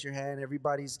shakes your hand.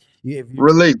 Everybody's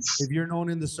Release. if you're known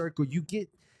in the circle, you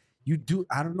do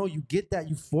I don't know, you get that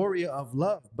euphoria of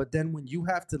love. But then when you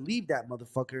have to leave that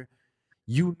motherfucker,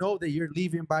 you know that you're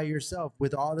leaving by yourself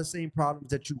with all the same problems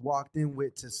that you walked in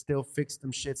with to still fix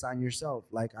them shits on yourself,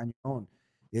 like on your own.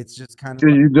 It's just kind of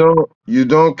 'Cause like you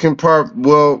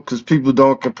don't because people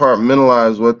don't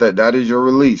compartmentalize what that is your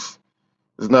release.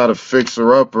 It's not a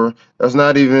fixer upper. That's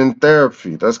not even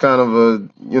therapy. That's kind of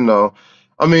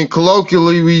I mean,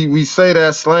 colloquially we say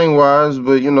that slang wise,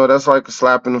 but that's like a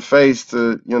slap in the face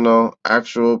to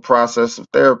actual process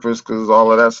of therapists, because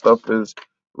all of that stuff is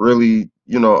really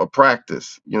a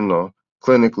practice.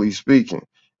 Clinically speaking,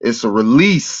 it's a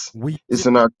release. we use It's it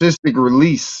an artistic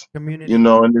release. community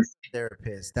And it's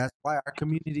therapist. That's why our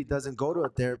community doesn't go to a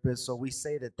therapist, so we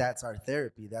say that that's our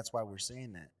therapy. That's why we're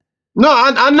saying that. No,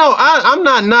 I know. I'm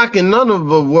not knocking none of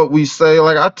what we say.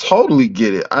 Like, I totally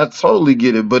get it. I totally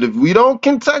get it. But if we don't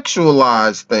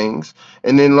contextualize things,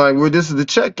 and then like this is the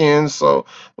check-in, so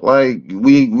like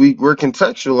we're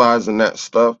contextualizing that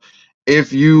stuff.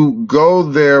 If you go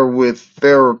there with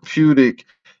therapeutic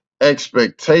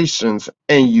expectations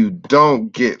and you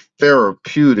don't get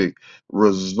therapeutic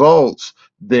results,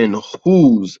 then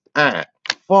who's at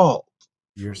fault?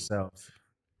 Yourself.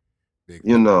 Big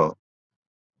You fact. know.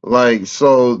 Like,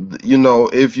 so,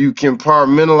 if you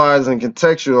compartmentalize and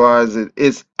contextualize it,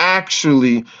 it's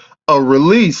actually a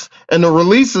release. And the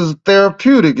release is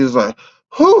therapeutic. It's like,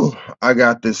 whew, I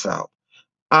got this out.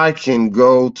 I can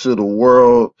go to the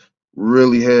world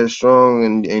really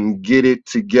headstrong and get it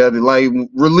together. Like,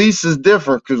 release is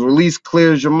different because release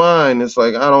clears your mind. It's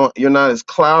like you're not as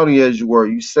cloudy as you were.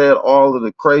 You said all of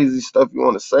the crazy stuff you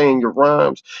want to say in your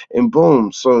rhymes, and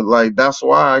boom. So like that's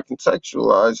why I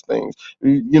contextualize things.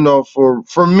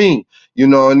 For me.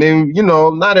 And then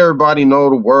not everybody know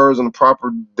the words and the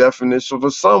proper definition.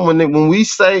 For some, when we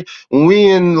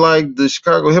in like the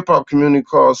Chicago hip hop community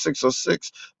called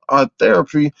 606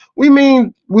 therapy, we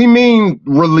mean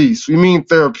release. We mean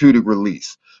therapeutic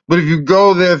release. But if you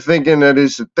go there thinking that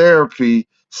it's a therapy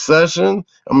session,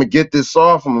 I'm gonna get this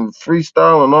off, I'm gonna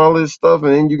freestyle and all this stuff,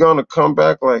 and then you're gonna come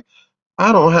back like,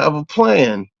 I don't have a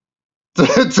plan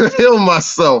to heal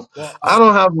myself. Well, I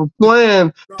don't have a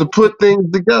plan to bro, put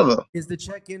things together. is the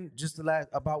check-in just the last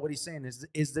about what he's saying?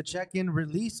 Is the check-in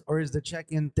release or is the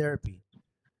check-in therapy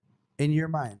in your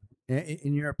mind,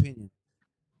 in your opinion?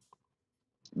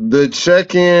 The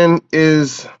check-in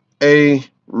is a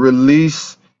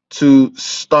release to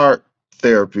start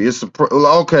therapy.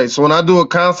 Okay. So when I do a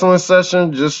counseling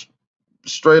session, just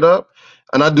straight up,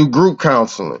 and I do group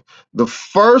counseling, the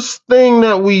first thing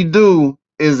that we do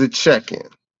is a check-in.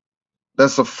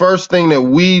 That's the first thing that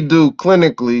we do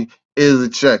clinically is a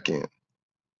check-in.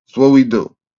 It's what we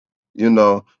do. You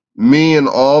know, Me and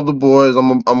all the boys,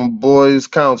 I'm a boys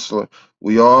counselor.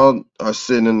 We all are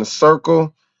sitting in a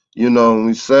circle. And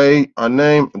we say our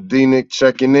name, D-Nick,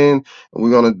 checking in, and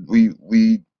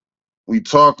we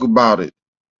talk about it.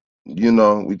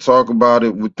 We talk about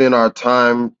it within our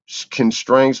time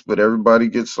constraints, but everybody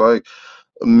gets like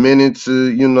a minute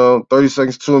to, 30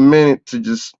 seconds to a minute to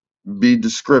just be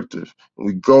descriptive.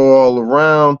 We go all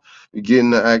around, we get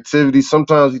into activity.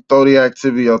 Sometimes we throw the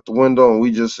activity out the window and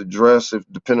we just address if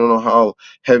depending on how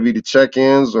heavy the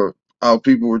check-ins or how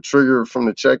people were triggered from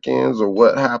the check-ins or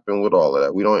what happened with all of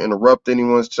that. We don't interrupt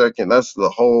anyone's check-in. That's the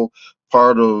whole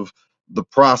part of the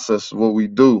process of what we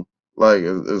do, like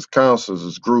as counselors,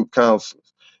 as group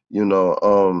counselors.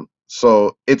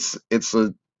 So it's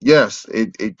a yes,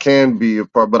 it can be a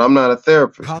part, but I'm not a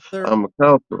therapist. How thorough I'm a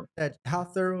counselor. how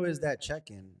thorough is that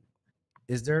check-in?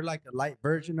 Is there like a light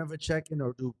version of a check-in,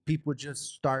 or do people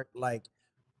just start like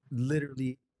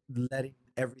literally letting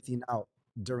everything out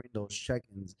during those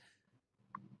check-ins?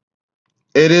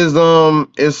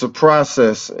 It's a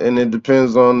process, and it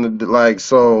depends on the like.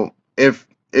 So if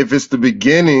it's the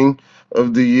beginning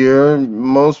of the year,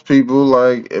 most people,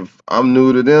 like, if I'm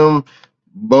new to them,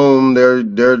 boom, they're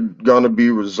gonna be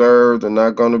reserved and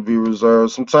not gonna be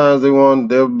reserved. Sometimes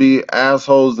they'll be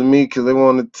assholes to me because they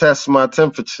want to test my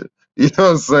temperature. You know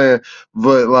what I'm saying?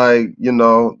 But like,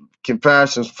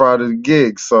 compassion's part of the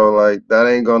gig. So like that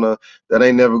ain't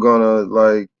never gonna,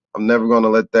 like, I'm never gonna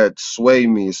let that sway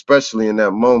me, especially in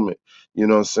that moment. You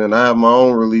know what I'm saying? I have my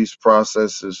own release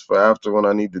processes for after when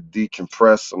I need to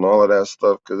decompress and all of that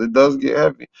stuff because it does get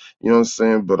heavy. You know what I'm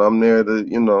saying? But I'm there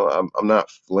to, I'm not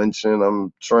flinching.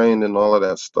 I'm trained and all of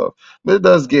that stuff. But it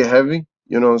does get heavy.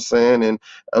 You know what I'm saying? And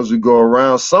as we go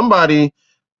around, somebody's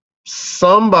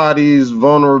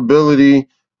vulnerability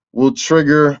will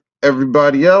trigger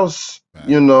everybody else. Fact.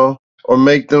 or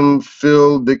make them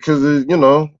feel because you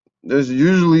know there's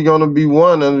usually gonna be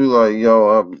one and be like,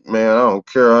 yo, man, I don't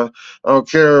care. I don't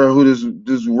care who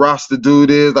this roster dude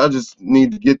is. I just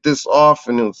need to get this off,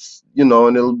 and it's and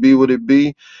it'll be what it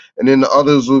be. And then the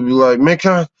others will be like, man,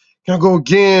 can I go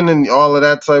again, and all of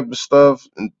that type of stuff,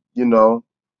 and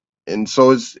and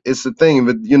so it's a thing.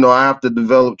 But I have to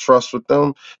develop trust with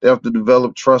them. They have to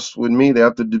develop trust with me. They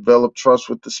have to develop trust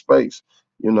with the space.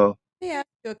 You know, Let me ask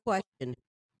you a question.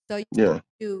 So you yeah.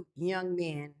 do young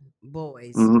men,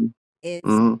 boys. Hmm. Is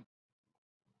Hmm.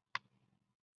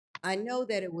 I know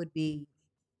that it would be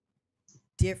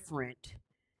different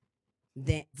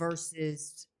than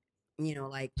versus,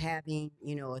 like having,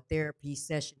 a therapy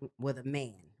session with a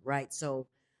man, right? So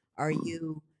are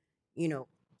you, you know,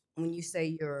 when you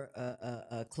say you're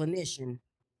a clinician,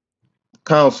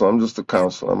 Counselor. I'm just a yeah,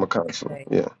 counselor. I'm a counselor. okay.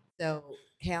 Yeah. So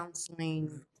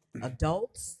counseling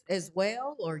adults as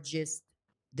well, or just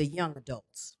the young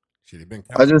adults? Should have been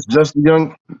I counseling. just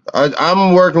young.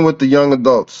 I'm working with the young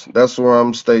adults. That's where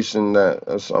I'm stationed at.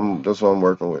 That's what I'm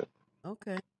working with.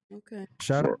 Okay, okay.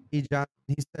 Shout out Yeah. to E. Johnson.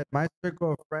 He said, "My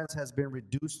circle of friends has been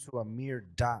reduced to a mere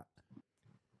dot,"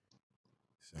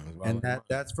 Sounds about and like mine.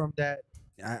 that's from that.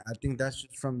 I think that's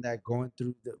just from that going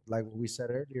through like what we said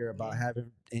earlier about Yeah,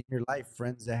 having in your life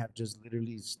friends that have just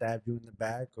literally stabbed you in the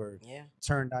back or yeah.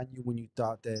 turned on you when you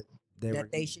thought that they That were.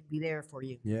 they should be there for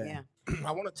you. Yeah. Yeah.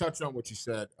 I want to touch on what you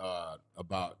said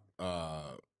about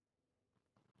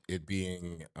it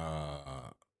being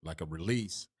like a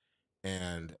release,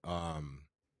 and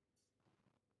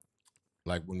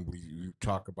like when you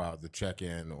talk about the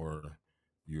check-in or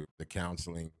the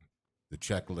counseling, the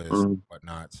checklist, Mhm.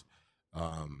 whatnot.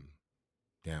 Um,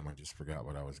 Damn, I just forgot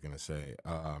what I was gonna say.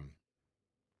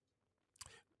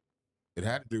 It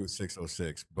had to do with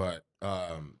 606, but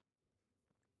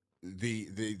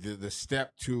the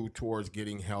step towards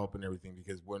getting help and everything,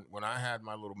 because when I had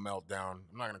my little meltdown,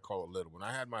 I'm not gonna call it little. When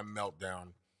I had my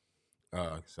meltdown,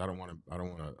 because I don't want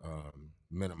to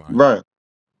minimize. Right.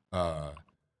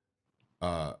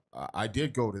 Uh, I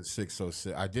did go to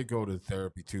 606. I did go to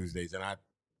therapy Tuesdays, and I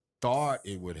thought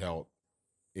it would help.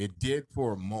 It did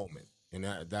for a moment, and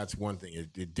that's one thing.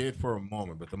 It did for a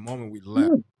moment, but the moment we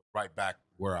left, Yeah. right back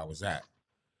where I was at,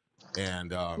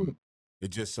 and it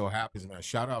just so happens, man.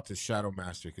 Shout out to Shadow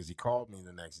Master because he called me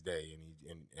the next day,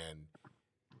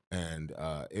 and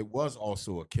it was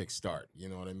also a kickstart. You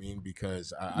know what I mean?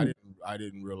 Because I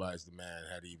didn't realize the man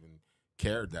had even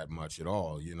cared that much at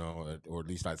all. Or at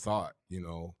least I thought.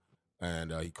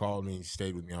 And he called me,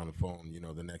 stayed with me on the phone.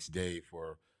 The next day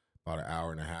for about an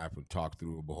hour and a half and talked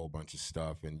through a whole bunch of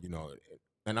stuff.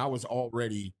 And I was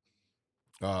already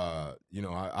I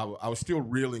was still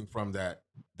reeling from that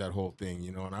whole thing,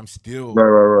 and I'm still Right.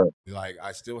 Right. Right. like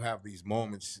I still have these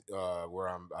moments where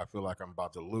I feel like I'm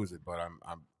about to lose it, but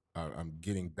I'm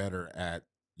getting better at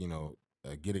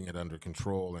getting it under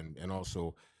control, and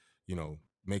also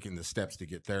making the steps to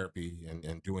get therapy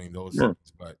and doing those Yeah.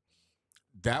 things. But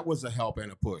that was a help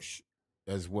and a push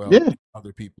as well. Yeah.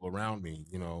 Other people around me,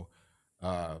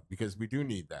 because we do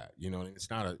need that. It's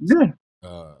not a Yeah.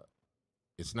 uh,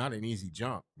 it's not an easy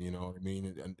jump. You know what I mean?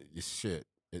 And it's shit,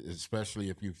 especially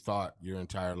if you've thought your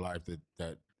entire life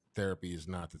that therapy is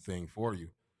not the thing for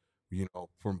you.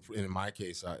 From in my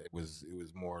case, it was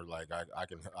more like I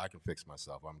can fix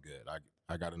myself. I'm good.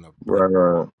 I got enough brain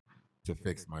Right. Right. to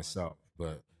fix myself,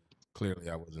 but clearly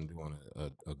I wasn't doing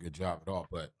a good job at all.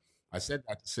 But I said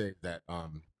that to say that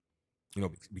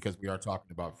because we are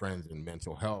talking about friends and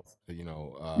mental health,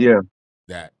 Yeah.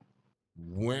 that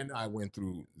when I went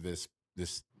through this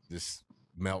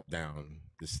meltdown,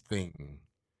 this thing,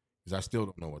 because I still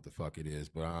don't know what the fuck it is,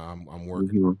 but I'm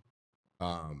working. Hmm.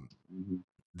 Um, Hmm.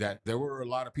 that there were a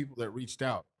lot of people that reached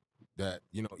out. That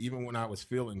even when I was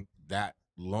feeling that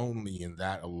lonely and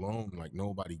that alone, like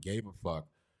nobody gave a fuck.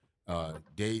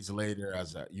 Days later,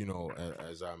 as I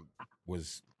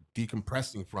was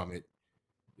decompressing from it,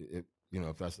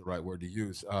 if that's the right word to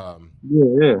use, Yeah.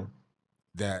 Yeah.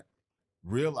 that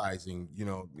realizing,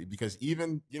 because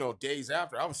even days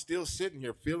after, I was still sitting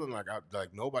here feeling like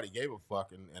nobody gave a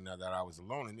fuck, and that I was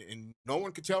alone, and no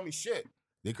one could tell me shit.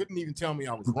 They couldn't even tell me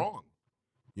I was wrong,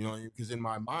 because in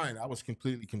my mind I was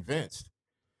completely convinced.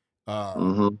 Uh,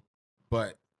 Hmm.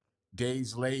 but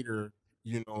days later,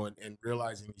 and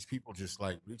realizing these people just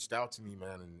like reached out to me,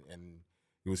 man, and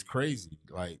it was crazy.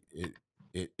 Like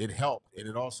it helped, and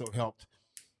it also helped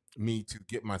me to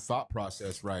get my thought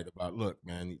process right about, look,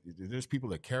 man, there's people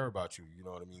that care about you. You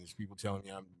know what I mean? There's people telling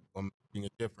me I'm making a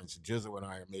difference. Jizzle and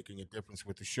I are making a difference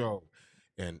with the show,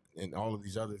 and all of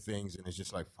these other things. And it's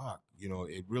just like, fuck,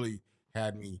 it really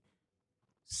had me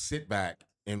sit back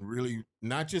and really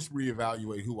not just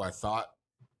reevaluate who I thought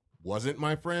wasn't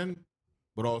my friend,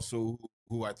 but also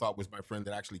who I thought was my friend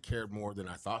that actually cared more than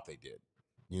I thought they did.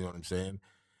 You know what I'm saying?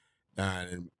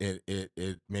 And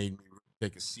it made me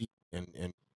take a seat and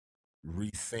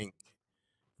rethink,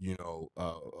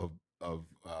 of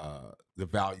the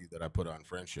value that I put on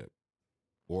friendship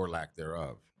or lack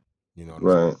thereof. You know what I'm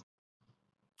saying? Right.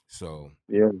 So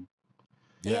Yeah.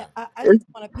 Yeah, yeah, I It, just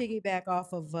want to piggyback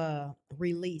off of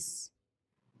release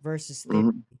versus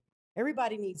therapy. mhm.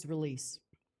 Everybody needs release,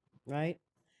 right?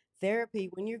 Therapy,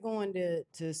 when you're going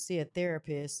to see a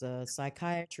therapist, a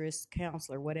psychiatrist,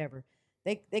 counselor, whatever,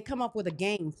 they come up with a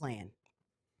game plan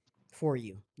for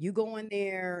you. You go in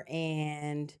there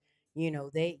and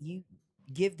you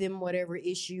give them whatever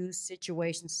issues,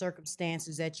 situations,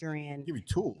 circumstances that you're in, give you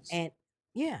tools. and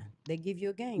yeah, they give you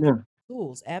a game Yeah.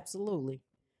 tools, absolutely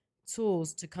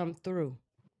tools to come through,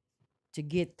 to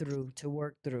get through, to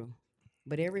work through.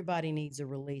 But everybody needs a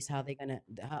release. How they're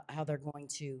going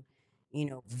to,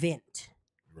 vent.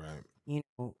 Right.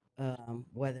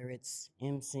 Whether it's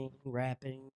emceeing,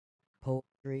 rapping,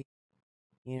 poetry,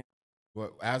 you know,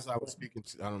 Well, as I was what. speaking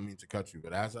to, I don't mean to cut you,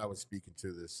 but as I was speaking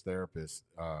to this therapist,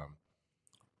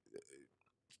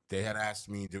 they had asked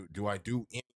me, do I do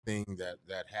anything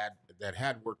that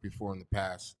had worked before in the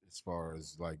past as far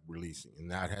as like releasing,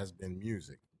 and that has been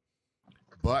music.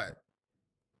 But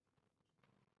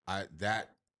I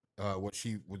that the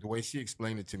way she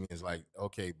explained it to me is like,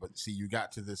 okay, but see, you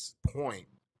got to this point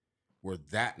where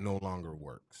that no longer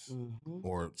works, Hmm.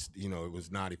 or it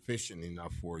was not efficient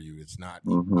enough for you. It's not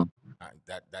Hmm.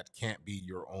 that can't be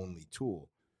your only tool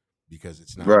because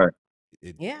it's not Right.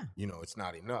 it Yeah, it's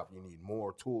not enough. You need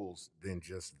more tools than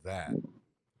just that.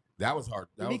 That was hard.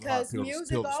 That was a hard because pill to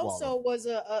music swallow. also was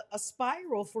a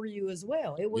spiral for you as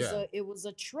well. It was Yeah.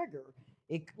 a trigger.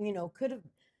 It could have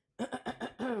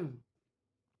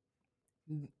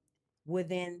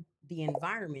within the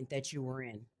environment that you were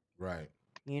in. Right.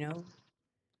 You know,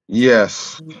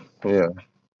 Yes. Mm, Yeah.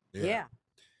 Yeah.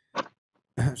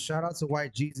 yeah, Shout out to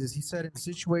White Jesus. He said in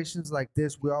situations like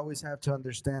this, we always have to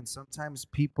understand sometimes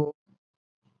people.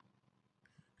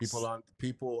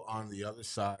 People on the other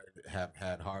side have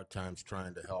had hard times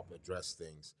trying to help address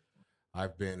things.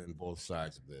 I've been in both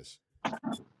sides of this.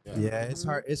 Yeah. Yeah, it's hmm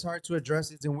hard. It's hard to address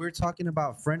it, and we're talking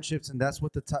about friendships, and that's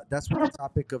what the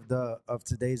topic of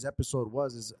today's episode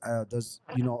was. Is does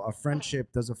a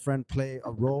friendship? Does a friend play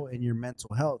a role in your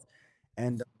mental health?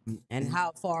 And and and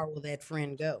how far will that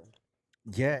friend go?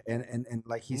 yeah, and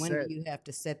like he When do said, you have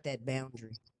to set that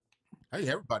boundary? Hey,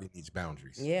 everybody needs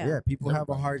boundaries. Yeah, yeah, people have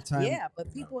a Everybody hard needs time. yeah, but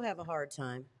boundaries. people have a hard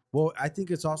time. Well, I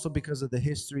think it's also because of the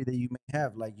history that you may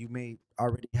have. Like you may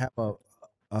already have a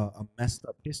messed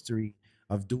up history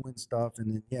of doing stuff,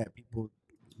 and then yeah, people,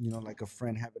 like a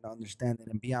friend having to understand it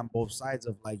and be on both sides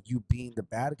of like you being the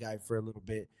bad guy for a little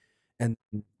bit, and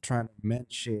trying to mend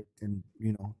shit and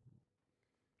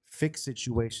fix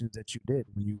situations that you did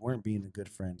when you weren't being a good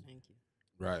friend. Thank you.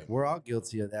 Right. We're all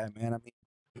guilty of that, man. I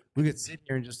mean, we could sit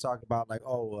here and just talk about like,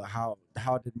 oh, well,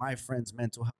 how did my friend's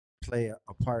mental health play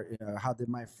a part? How did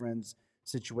my friend's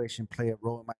situation play a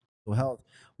role in my mental health?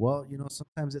 Well,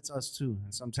 sometimes it's us too,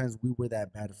 and sometimes we were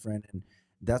that bad friend, and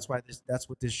that's what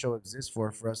this show exists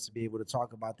for us to be able to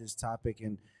talk about this topic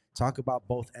and talk about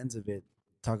both ends of it.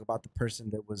 Talk about the person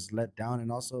that was let down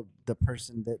and also the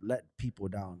person that let people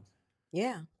down.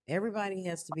 Yeah, everybody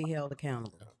has to be held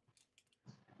accountable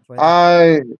for their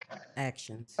I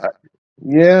actions.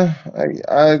 yeah.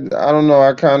 I don't know.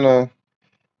 I kind of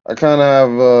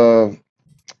have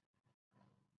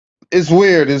it's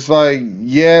weird. It's like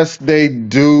yes, they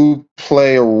do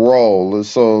play a role. And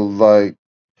so like,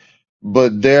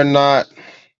 but they're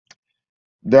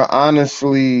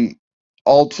honestly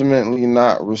ultimately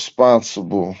not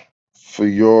responsible for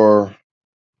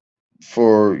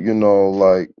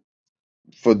like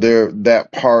for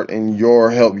that part in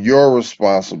your help. You're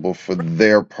responsible for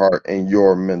their part in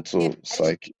your Yeah, mental I didn't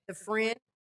psyche. the friend.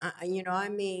 I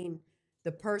mean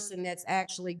the person that's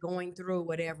actually going through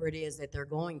whatever it is that they're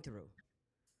going through.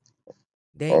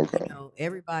 Okay.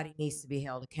 Everybody needs to be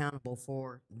held accountable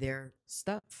for their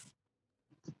stuff.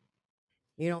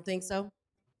 You don't think so?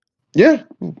 Yeah.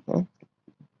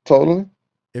 Totally.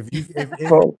 If you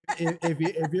To-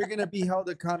 if you're gonna be held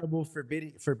accountable for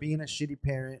being a shitty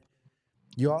parent,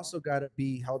 you also got to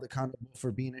be held accountable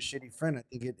for being a shitty friend. I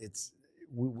think it's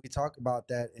we talk about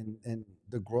that and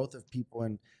the growth of people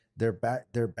and their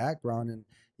background and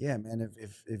yeah, man.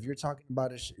 If you're talking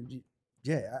about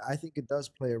yeah, I think it does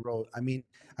play a role. I mean,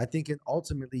 I think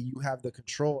ultimately you have the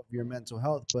control of your mental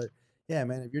health, but yeah,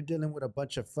 man, if you're dealing with a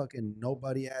bunch of fucking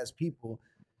nobody ass people,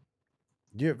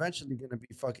 you're eventually gonna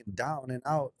be fucking down and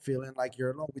out, feeling like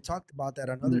you're alone. We talked about that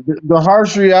another. The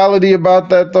harsh reality about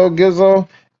that though, Gizzo,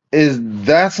 is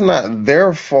that's not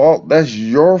their fault. That's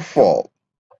your Nope. fault.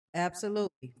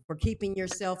 Absolutely. For keeping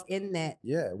yourself in that.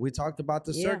 Yeah, we talked about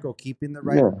the Yeah. circle, keeping the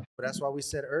right. Yeah. But that's why we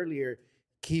said earlier,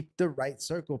 keep the right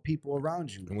circle, people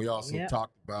around you. And we also Yep.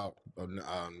 talked about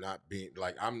not being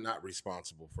like, I'm not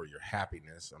responsible for your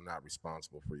happiness. I'm not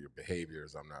responsible for your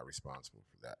behaviors. I'm not responsible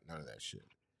for that. None of that shit.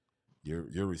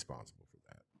 You're responsible for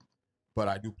that. But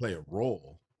I do play a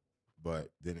role.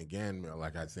 But then again,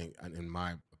 like I think, in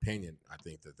my opinion, I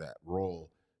think that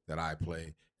role that I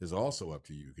play is also up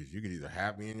to you, because you could either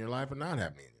have me in your life or not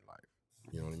have me in your life.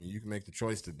 You know what I mean? You can make the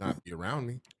choice to not be around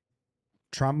me.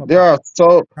 Trauma There bond, are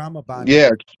so trauma bonding. yeah,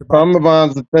 About trauma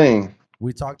bond's the thing.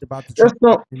 we talked about the There's trauma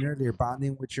no bonding earlier,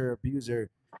 bonding with your abuser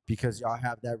because y'all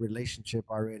have that relationship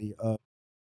already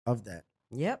of that.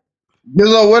 Yep.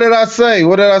 Gizzo, what did I say?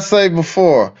 What did I say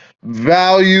before?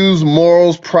 Values,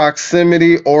 morals,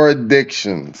 proximity, or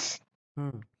addictions. Hmm.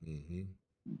 Mm-hmm.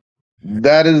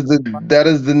 That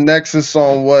is the nexus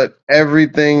on what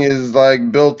everything is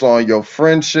like built on. Your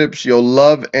friendships, your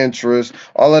love interests,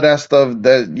 all of that stuff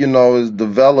that is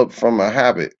developed from a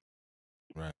habit.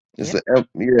 Right. It's Yep. a.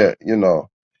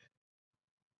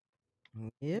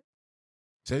 Yep.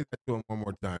 Say that to him one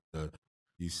more time.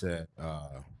 You said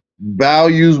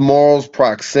Values, morals,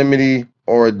 proximity,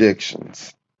 or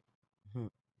addictions. Hmm.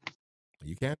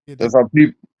 you can't be That's addicted. how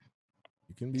people.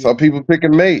 You can That's be how people pick a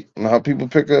mate, and how people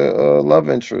pick a love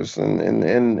interest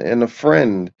and a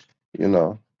friend. You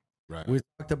know. right.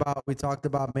 We talked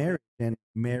about marriage, and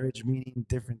marriage meaning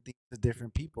different things to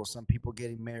different people. Some people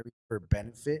getting married for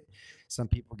benefit, some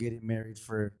people getting married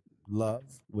for love,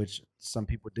 which some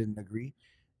people didn't agree.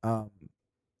 Um,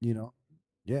 you know,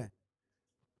 yeah.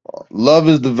 Love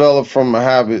is developed from a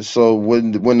habit. So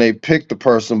when they pick the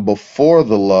person before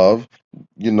the love,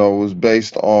 it was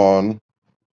based on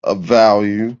a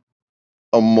value,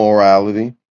 a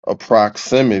morality, a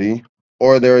proximity,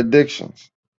 or their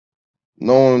addictions.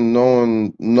 No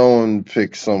one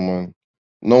picks someone.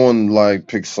 No one like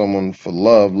picks someone for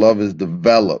love. Love is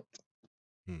developed.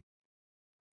 Hmm.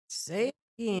 Say it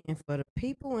again for the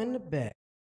people in the back.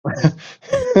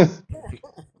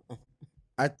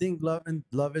 I think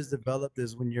love is developed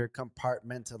is when you're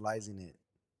compartmentalizing it.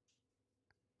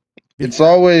 it's Because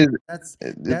always that's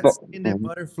it's that's saying that mhm.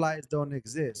 butterflies don't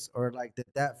exist, or like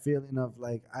that feeling of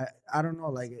like I don't know,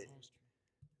 like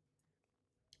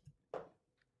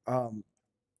um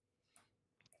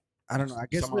I don't know. I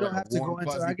guess Talking we about don't like a have to warm go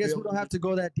into. I fuzzy guess we don't feeling. have to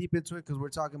go that deep into it because we're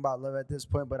talking about love at this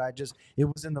point. But it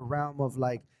was in the realm of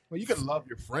like, Well, you can love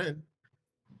your friend.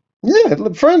 Yeah,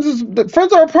 look, friends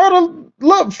are a part of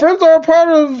love. Friends are a part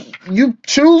of you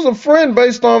choose a friend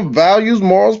based on values,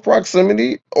 morals,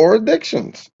 proximity, or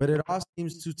addictions. but it all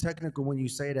seems too technical when you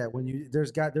say that. When you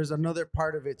there's another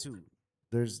part of it too.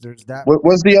 There's that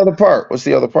What's the other part? What's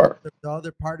the other part? the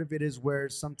other part of it is where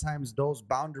sometimes those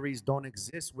boundaries don't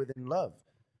exist within love.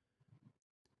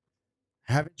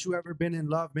 Haven't you ever been in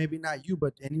love? Maybe not you,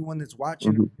 but anyone that's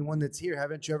watching, Mhm. anyone that's here.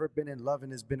 Haven't you ever been in love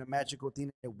and it's been a magical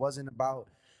thing? It wasn't about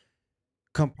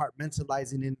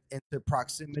compartmentalizing into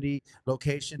proximity,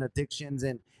 location, addictions,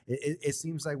 and it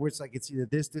seems like it's like it's either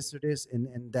this or this,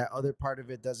 and that other part of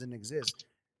it doesn't exist.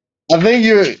 I think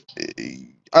you're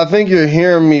I think you're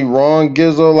hearing me wrong,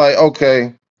 Gizzo. Like,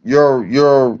 okay, you're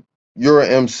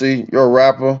an MC, you're a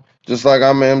rapper, just like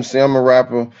I'm an MC, I'm a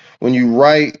rapper. When you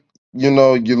write, your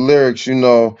lyrics,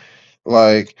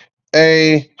 like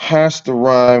A has to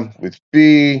rhyme with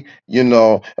B, and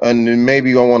then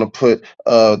maybe I want to put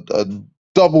a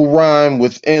double rhyme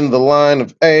within the line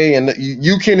of A, and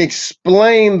you can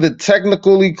explain the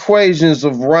technical equations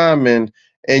of rhyming,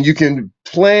 and you can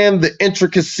plan the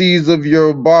intricacies of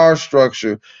your bar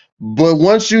structure. But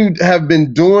once you have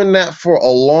been doing that for a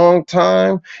long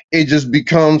time, it just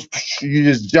becomes, you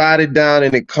just jot it down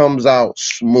and it comes out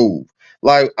smooth.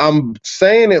 Like I'm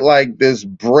saying it like this,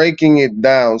 breaking it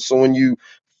down. So when you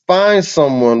find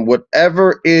someone,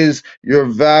 whatever is your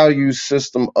value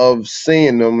system of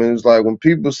seeing them, and it's like when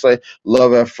people say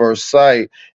love at first sight,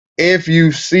 if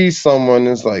you see someone,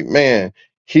 it's like, man,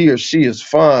 he or she is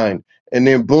fine, and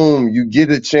then boom, you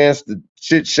get a chance to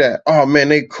chit chat. Oh man,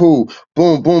 they cool.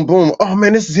 Boom, boom, boom. Oh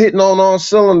man, this is hitting on all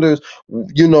cylinders.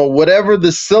 Whatever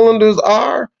the cylinders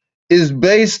are is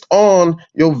based on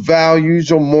your values,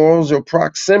 your morals, your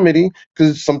proximity.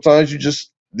 Because sometimes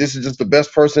this is just the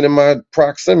best person in my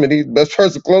proximity, the best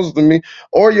person closest to me,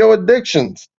 or your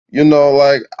addictions.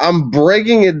 Like I'm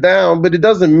breaking it down, but it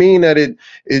doesn't mean that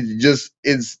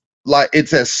it's like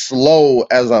it's as slow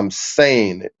as I'm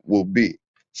saying it will be.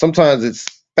 Sometimes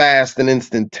fast and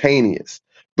instantaneous.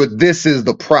 But this is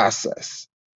the process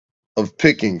of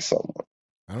picking someone,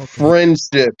 I don't think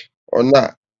friendship or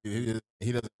not. he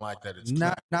doesn't like that it's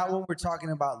Not clinical. when we're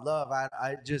talking about love. I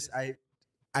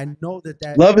know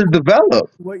that Love is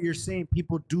developed. what you're saying,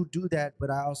 people do that, but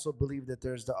I also believe that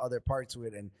there's the other part to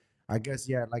it. And I guess,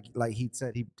 yeah, like he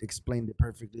said, he explained it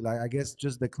perfectly. Like, I guess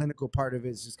just the clinical part of it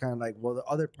is just kind of like, well, the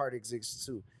other part exists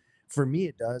too. For me,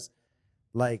 it does.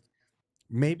 Like,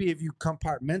 maybe if you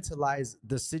compartmentalize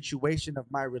the situation of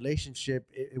my relationship,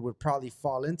 it would probably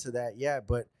fall into that. Yeah,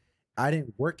 but I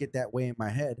didn't work it that way in my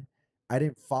head. I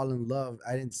didn't fall in love.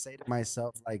 I didn't say to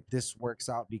myself like this works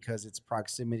out because it's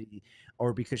proximity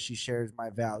or because she shares my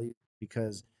value,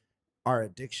 because our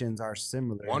addictions are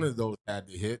similar. One of those had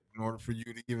to hit in order for you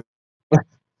to even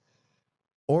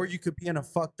Or you could be in a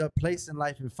fucked up place in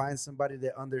life and find somebody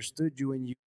that understood you and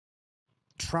you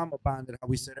trauma bonded, how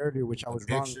we said earlier, which I was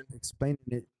wrong addiction. explaining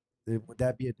it. Would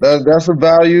that be addiction? That's a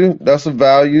value. That's a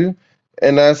value.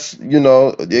 And that's,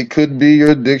 it could be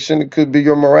your addiction. It could be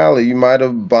your morality. You might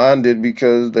have bonded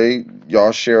because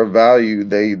y'all share a value.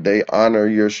 They honor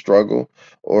your struggle,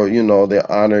 or, they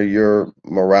honor your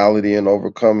morality and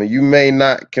overcoming. You may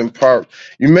not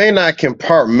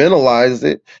compartmentalize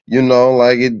it,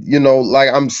 like like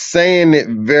I'm saying it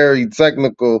very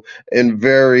technical and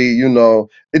very, but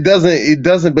it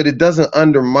doesn't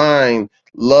undermine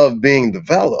love being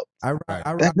developed. Right.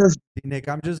 I That rock does. with you, Nick.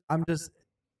 No,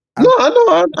 I'm I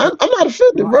know. I'm not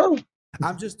offended, bro, bro.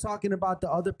 I'm just talking about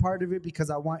the other part of it because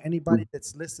I want anybody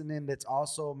that's listening that's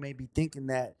also maybe thinking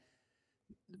that,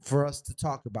 for us to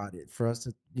talk about it, for us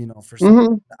to, for some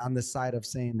Hmm. on the side of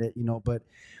saying that, but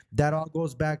that all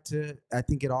goes back to, I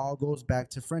think it all goes back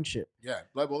to friendship. Yeah.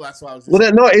 Well, that's why I was Well,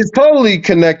 just no, it's totally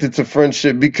connected to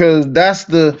friendship because that's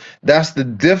the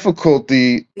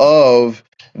difficulty of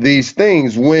these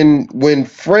things when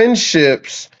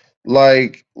friendships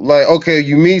like okay,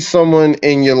 you meet someone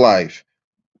in your life,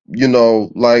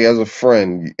 like as a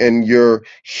friend, and you're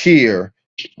here,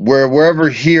 wherever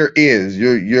here is,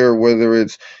 your whether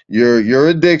it's your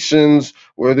addictions,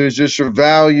 whether it's just your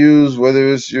values, whether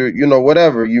it's your,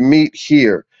 whatever, you meet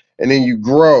here, and then you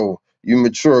grow, you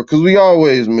mature, because we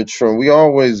always mature, we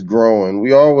always growing,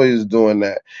 we always doing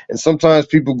that. And sometimes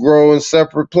people grow in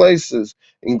separate places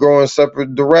and grow in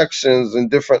separate directions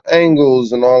and different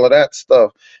angles and all of that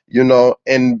stuff,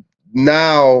 and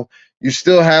now you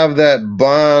still have that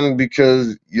bond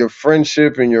because your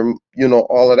friendship and your,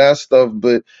 all of that stuff,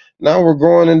 but now we're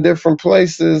growing in different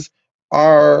places.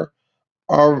 Our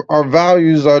our our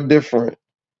values are different.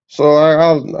 So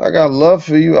I got love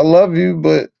for you, I love you,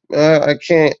 but I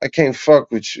can't fuck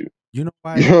with you. You know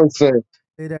why I You know what I'm saying?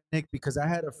 say that, Nick? Because I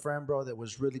had a friend, bro, that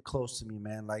was really close to me,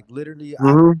 man. Like, literally,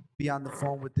 I would Hmm. be on the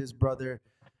phone with this brother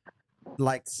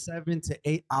like 7 to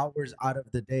 8 hours out of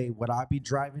the day. Would I be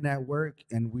driving at work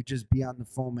and we just be on the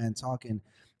phone, man, talking,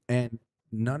 and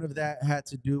none of that had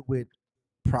to do with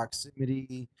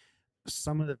proximity.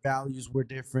 Some of the values were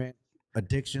different,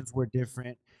 addictions were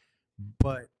different,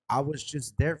 but I was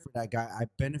just there for that guy. I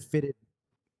benefited,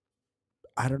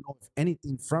 I don't know if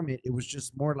anything from it. It was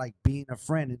just more like being a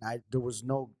friend, and there was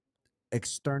no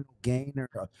external gain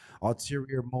or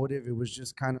ulterior motive. It was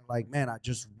just kind of like, man, I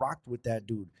just rocked with that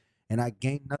dude, and I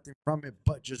gained nothing from it,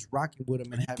 but just rocking with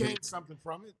him and you having, gained something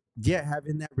from it. yeah,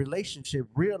 having that relationship,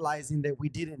 realizing that we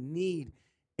didn't need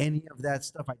any of that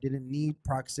stuff. I didn't need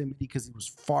proximity because he was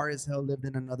far as hell, lived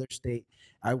in another state.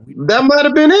 I we That might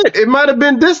have been it. It might have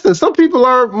been distant. Some people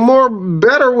are more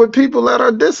better with people that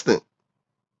are distant.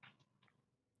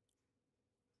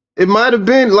 It might have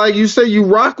been like you say, you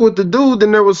rock with the dude,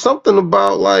 and there was something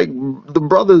about like the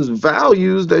brother's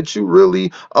values that you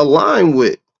really align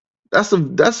with. That's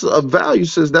a value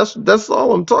system. That's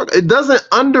all I'm talking. It doesn't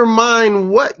undermine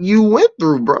what you went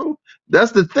through, bro.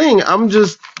 That's the thing. I'm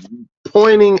just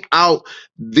pointing out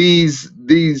these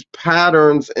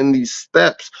patterns and these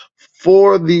steps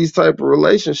for these type of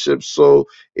relationships, so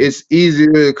it's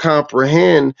easier to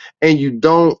comprehend, and you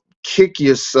don't kick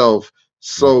yourself Mm.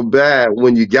 so bad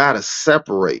when you gotta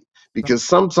separate, because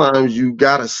sometimes you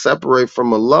gotta separate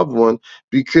from a loved one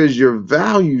because your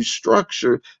value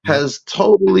structure Yep. has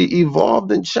totally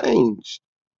evolved and changed.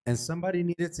 And somebody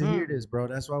needed to hear Mm, this, bro.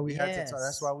 That's why we had to talk.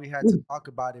 That's why yes. we had to talk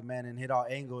about it, man, and hit all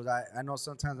angles. I know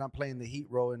sometimes I'm playing the heat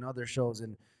role in other shows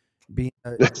and being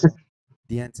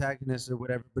the antagonist or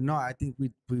whatever. But no, I think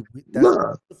we that's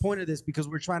Nah, the point of this, because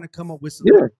we're trying to come up with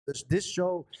solutions. yeah, This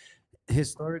show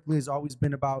historically has always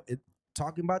been about it,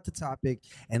 talking about the topic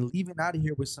and leaving out of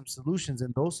here with some solutions.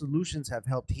 And those solutions have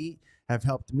helped Heat, have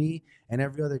helped me, and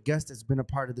every other guest that's been a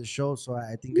part of the show. So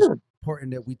I think it's yeah.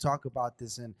 important that we talk about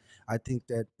this. And I think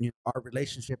that our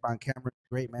relationship on camera is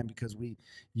great, man, because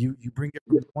you bring it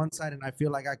from one side, and I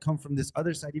feel like I come from this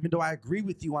other side. Even though I agree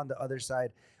with you on the other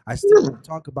side, I still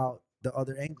talk about the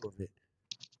other angle of it.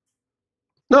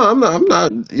 No, I'm not. I'm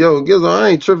not. Yo, Gizzo, I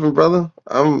ain't tripping, brother.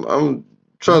 I'm. No,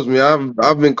 Trust me,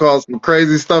 I've been called some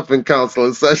crazy stuff in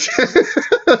counseling sessions.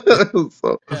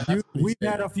 So, Yeah, that's what he's we've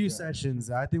had saying. a few Yeah, sessions.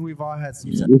 I think we've all had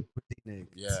some yeah, sessions with D-Nick.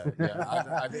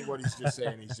 yeah. I think what he's just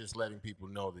saying, he's just letting people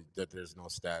know that there's no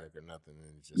static or nothing,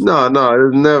 and it's just no, no,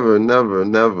 it's never, never,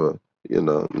 never.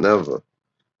 Never.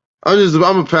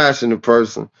 I'm a passionate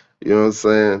person. You know what I'm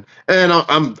saying? And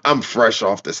I'm fresh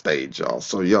off the stage, y'all.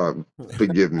 So y'all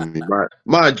forgive me.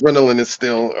 My adrenaline is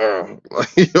still,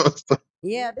 like,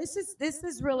 Yeah, this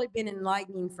has really been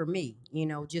enlightening for me,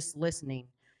 just listening.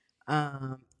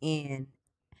 And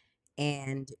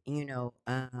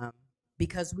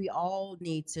because we all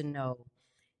need to know,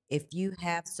 if you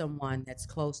have someone that's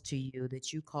close to you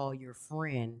that you call your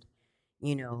friend,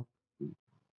 you know,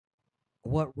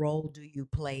 what role do you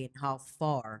play and how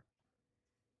far,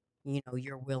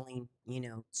 you're willing,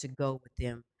 to go with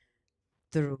them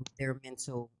through their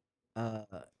mental uh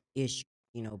issue,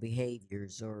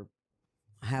 behaviors, or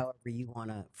however you want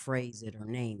to phrase it or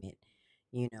name it,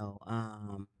 you know,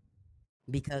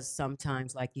 because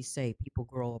sometimes, like you say, people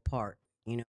grow apart,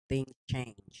 things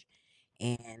change.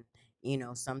 And,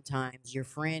 sometimes your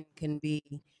friend can be,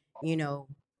 you know,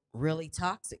 really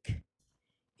toxic.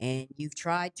 And you've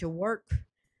tried to work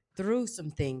through some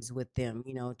things with them,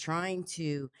 trying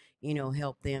to,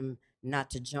 help them not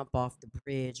to jump off the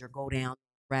bridge or go down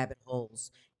rabbit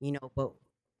holes, but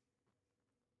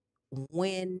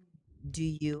when do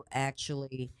you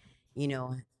actually,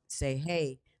 say,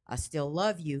 hey, I still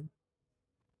love you,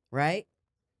 right?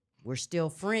 We're still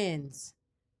friends,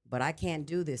 but I can't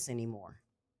do this anymore.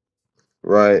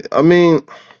 right. I mean,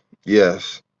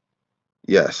 yes,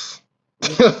 yes.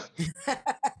 Yeah.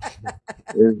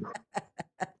 It's,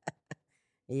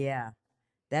 Yeah.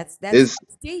 That's it's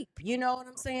deep. You know what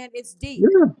I'm saying? It's deep.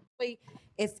 yeah, Especially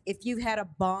if you had a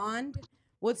bond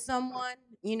with someone,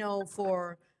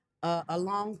 for a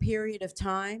long period of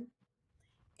time,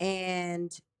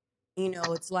 and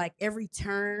it's like every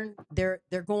turn they're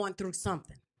going through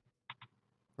something,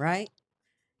 right?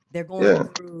 They're going yeah,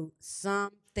 through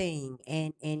something,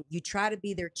 and you try to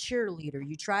be their cheerleader,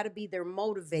 you try to be their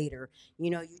motivator,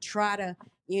 you try to,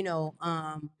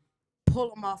 pull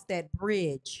them off that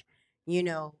bridge, you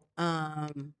know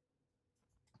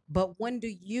but when do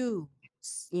you,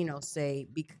 say,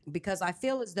 because I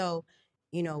feel as though,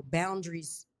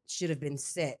 boundaries should have been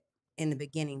set in the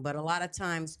beginning, but a lot of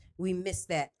times we miss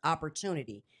that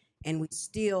opportunity, and we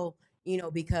still,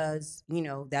 because,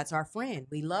 that's our friend.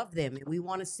 We love them and we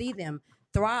want to see them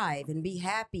thrive and be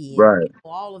happy, and, right.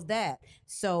 all of that.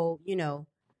 So,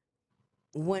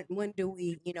 when do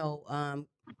we,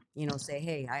 say,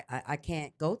 hey, I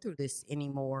can't go through this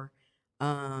anymore.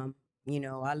 I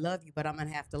love you, but I'm gonna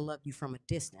have to love you from a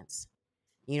distance.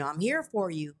 I'm here for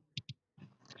you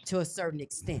to a certain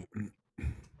extent,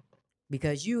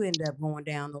 because you end up going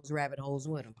down those rabbit holes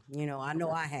with them. I know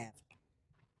I have.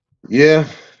 Yeah.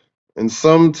 And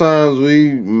sometimes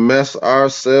we mess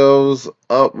ourselves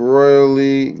up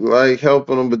royally, like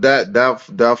helping them, but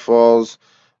that falls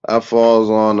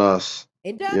on us.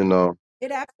 It does. You know,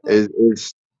 It absolutely.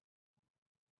 it's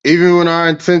even when our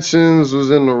intentions was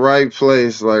in the right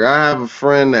place. Like I have a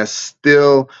friend that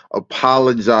still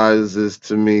apologizes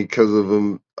to me because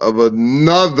of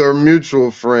another mutual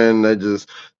friend that just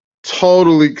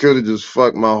totally could have just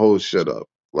fucked my whole shit up.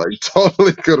 Like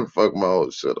totally could have fucked my whole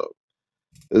shit up.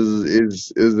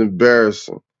 Is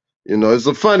embarrassing. It's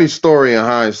a funny story in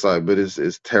hindsight, but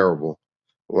it's terrible.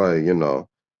 Like,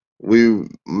 me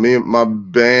and my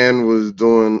band was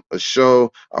doing a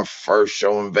show, our first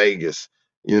show in Vegas,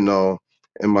 you know,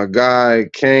 and my guy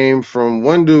came from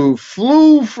one dude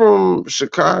flew from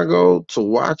Chicago to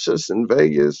watch us in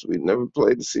Vegas. We never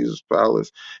played the Caesar's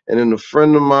Palace. And then a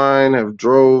friend of mine have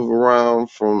drove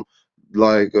around from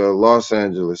like Los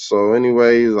Angeles. So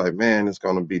anyway, he's like, man, it's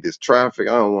gonna be this traffic.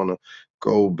 I don't wanna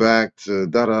go back to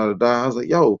da da da da. I was like,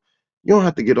 yo, you don't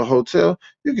have to get a hotel.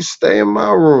 You can stay in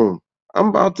my room. I'm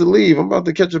about to leave. I'm about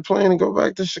to catch a plane and go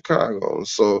back to Chicago. And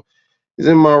so he's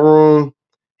in my room.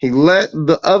 He let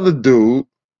the other dude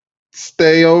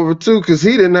stay over too because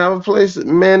he didn't have a place.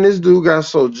 Man, this dude got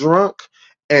so drunk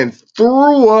and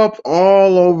threw up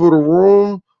all over the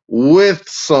room with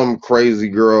some crazy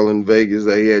girl in Vegas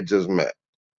that he had just met.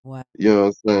 Wow. You know what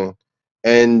I'm saying?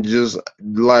 And just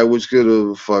like which could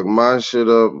have fucked my shit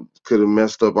up. could have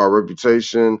messed up our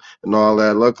reputation and all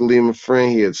that. Luckily, my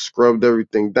friend, he had scrubbed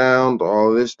everything down,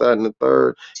 all this, that, and the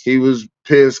third. He was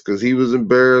pissed because he was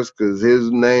embarrassed because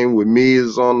his name with me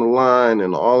is on the line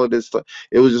and all of this stuff.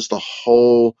 It was just a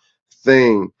whole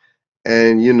thing.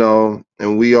 And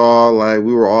and we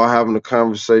were all having a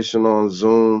conversation on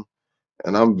Zoom,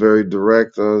 and I'm very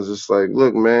direct. I was just like,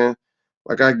 look, man,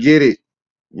 like I get it,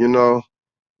 you know,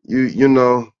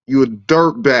 you a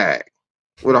dirt bag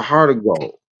with a heart of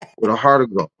gold, with a heart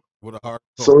of gold. With a heart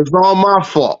So cold. it's all my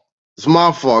fault. It's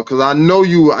my fault because I know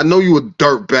you. I know you a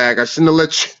dirt bag. I shouldn't have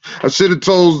let you. I should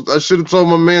have told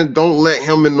my man don't let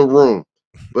him in the room,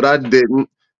 but I didn't.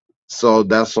 So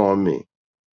that's on me.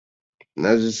 And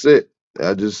that's just it.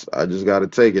 I just got to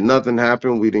take it. Nothing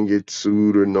happened. We didn't get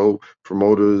sued or no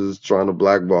promoters trying to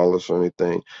blackball us or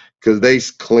anything because they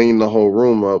cleaned the whole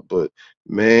room up. But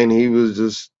man, he was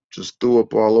just threw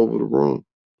up all over the room.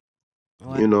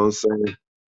 Well, You know what I'm saying?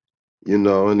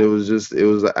 And it was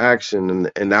the action,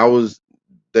 and that was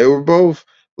they were both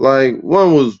like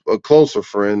one was a closer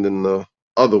friend than the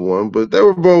other one, but they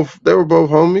were both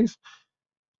homies,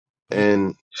 Hey,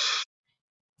 and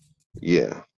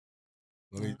yeah,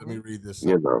 let me read this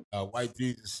you up. know. White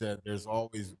Jesus said, "There's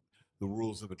always the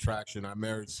rules of attraction. I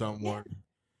married someone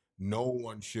no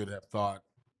one should have thought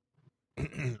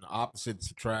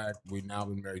opposites attract. We've now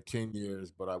been married 10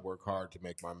 years, but I work hard to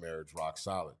make my marriage rock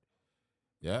solid."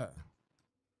 Yeah,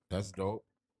 that's dope.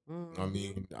 I mm-hmm.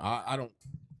 mean, I don't,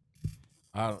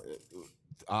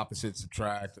 opposites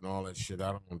attract and all that shit.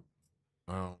 I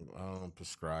don't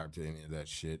prescribe to any of that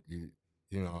shit.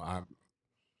 I'm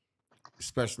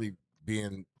especially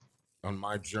being on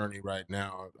my journey right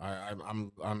now.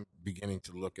 I'm beginning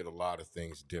to look at a lot of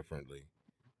things differently.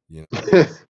 You know,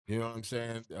 you know what I'm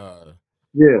saying?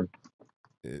 Yeah.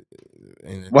 It,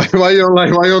 and it, Why you don't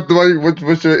like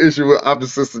what's your issue with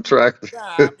opposites attract? yeah,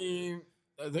 I mean,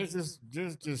 there's just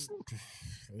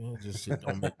shit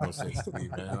don't make no sense to me,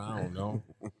 man. I don't know.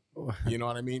 You know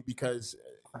what I mean? Because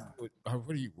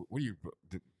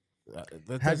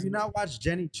that Have you doesn't not watched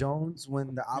Jenny Jones when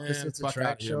the man, Opposites fuck out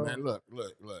Attract here, show? man. Look,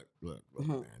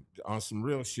 Mm-hmm. man. On some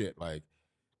real shit, like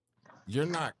you're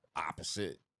not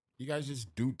opposite. You guys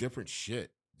just do different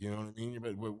shit. You know what I mean?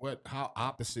 But what? How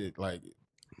opposite? Like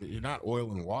you're not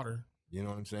oil and water. You know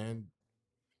what I'm saying?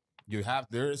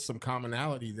 There is some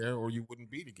commonality there, or you wouldn't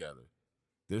be together.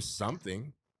 There's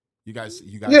something. You guys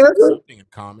Yeah. have something in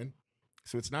common.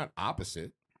 So it's not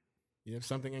opposite. You have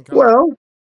something in common. Well,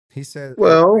 He said,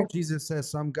 well. White Jesus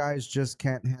says some guys just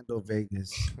can't handle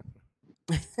Vegas.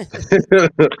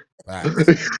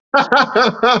 Facts.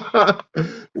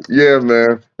 Yeah,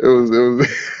 man. It was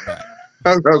Facts.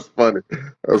 that's funny.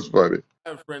 That's funny. I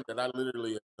have a friend that I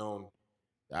literally have known.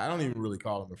 I don't even really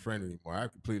call him a friend anymore. I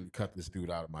completely cut this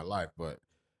dude out of my life, but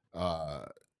uh,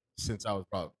 since I was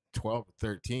about 12 or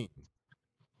 13,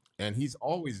 and he's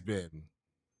always been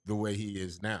the way he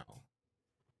is now,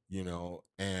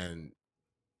 and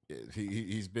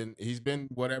he's been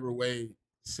whatever way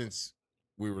since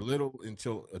we were little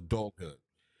until adulthood.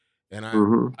 And I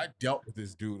Hmm. I dealt with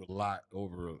this dude a lot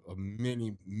over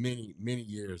many many many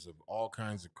years of all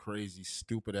kinds of crazy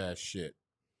stupid ass shit.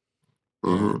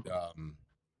 And Hmm.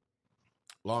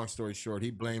 long story short,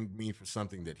 he blamed me for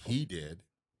something that he did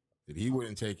that he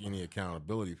wouldn't take any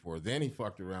accountability for. Then he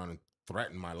fucked around and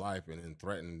threatened my life and then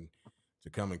threatened to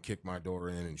come and kick my door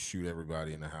in and shoot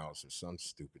everybody in the house or some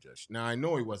stupid shit. Now I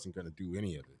know he wasn't going to do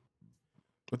any of it,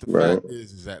 but the Right. fact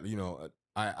is that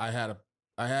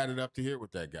I had it up to here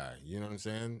with that guy. You know what I'm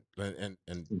saying?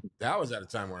 And that was at a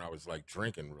time where I was like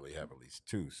drinking really heavily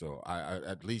too. So I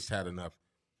at least had enough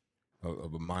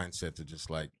of a mindset to just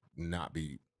like not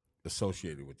be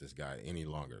associated with this guy any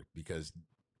longer. Because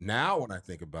now when I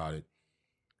think about it,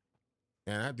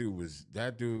 and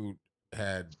that dude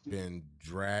had been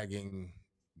dragging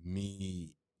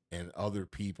me and other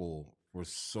people for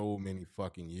so many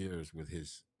fucking years with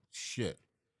his shit.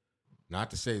 Not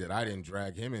to say that I didn't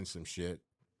drag him in some shit,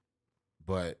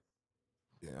 but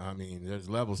I mean, there's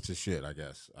levels to shit, I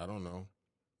guess. I don't know.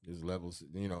 There's levels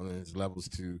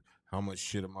to how much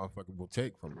shit a motherfucker will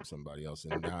take from somebody else.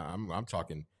 And now I'm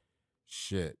talking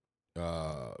shit.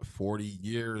 40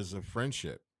 years of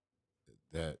friendship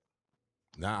that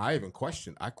now I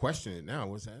question it now.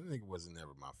 Was that nigga wasn't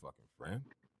never my fucking friend.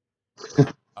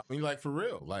 I mean, like for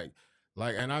real. Like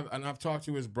and I've talked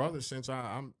to his brother since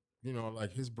I'm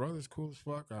like his brother's cool as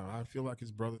fuck. I feel like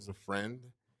his brother's a friend.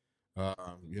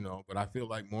 But I feel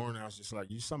like more now it's just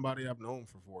like you somebody I've known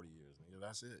for 40 years. Nigga,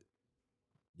 that's it.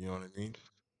 You know what I mean?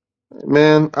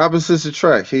 Man, opposites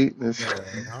attract. He Yeah,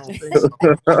 I don't think so.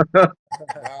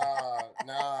 Nah,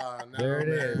 nah, nah, There it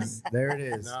man. is. There it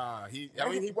is. Nah, I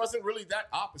mean, he wasn't really that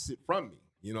opposite from me.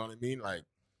 You know what I mean? Like,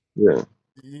 Yeah.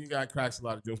 he guy cracks a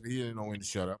lot of jokes, but he didn't know when to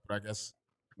shut up. But I guess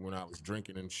when I was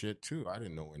drinking and shit too, I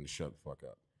didn't know when to shut the fuck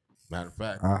up. Matter of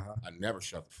fact, Uh-huh. I never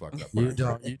shut the fuck up. When You I drink.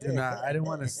 don't. You do not. I didn't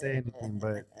want to say anything,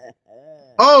 but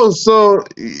Oh, so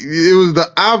it was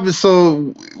the opposite.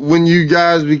 So when you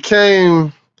guys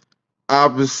became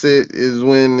opposite is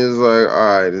when it's like,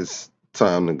 all right, it's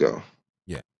time to go.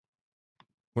 Yeah,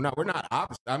 we're not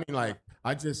opposite. I mean, like,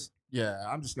 I'm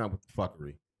just not with the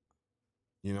fuckery.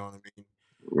 You know what I mean?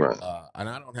 Right. And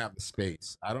I don't have the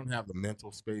space. I don't have the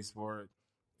mental space for it,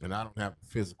 and I don't have the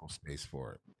physical space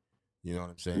for it. You know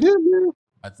what I'm saying? Yeah, man.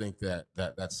 I think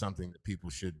that's something that people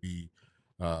should be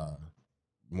uh,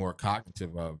 more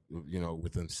cognitive of. You know,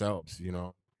 with themselves. You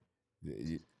know,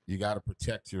 you got to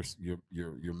protect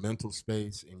your mental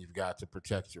space, and you've got to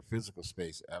protect your physical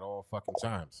space at all fucking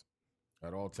times.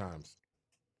 At all times.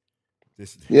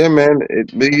 This, Yeah, man.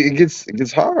 It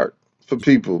gets hard for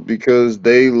people because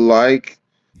they like,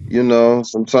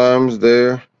 sometimes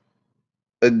they're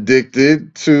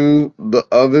addicted to the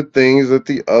other things that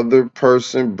the other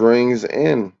person brings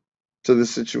in to the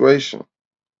situation.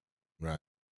 right.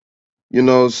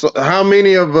 So how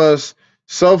many of us,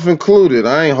 self included,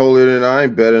 I ain't holier than I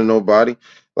ain't better than nobody.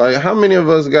 Like, how many of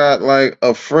us got like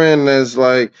a friend that's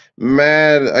like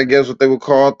mad, I guess what they would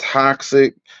call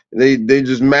toxic. They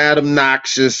just mad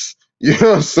obnoxious, you know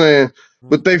what I'm saying?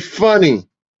 But they funny,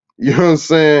 you know what I'm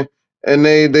saying? And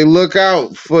they look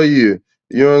out for you.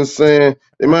 You know what I'm saying?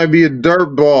 They might be a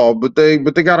dirt ball, but they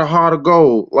got a heart of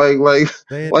gold. Like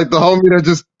say it, like the homie that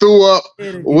just threw up say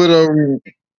it again. with a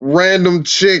random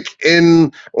chick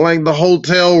in like the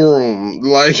hotel room.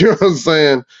 Like, you know what I'm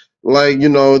saying? Like,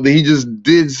 he just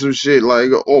did some shit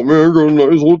like, oh man, I got a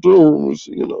nice hotel room.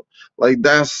 Like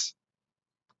that's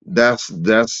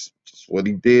just what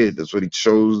he did. That's what he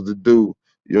chose to do.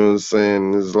 You know what I'm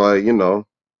saying? It's like,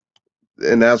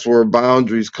 and that's where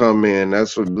boundaries come in.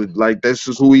 That's what, like, this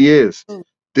is who he is.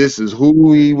 This is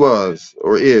who he was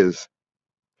or is,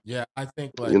 Yeah, I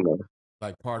think you know.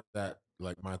 like part of that,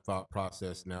 like my thought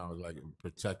process now is like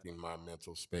protecting my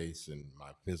mental space and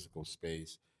my physical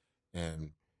space,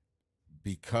 and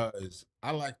because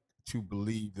I like to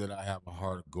believe that I have a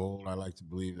heart of gold. I like to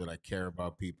believe that I care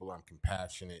about people. I'm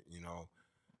compassionate,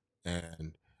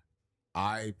 and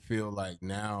I feel like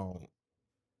now,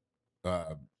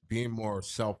 uh, being more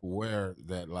self aware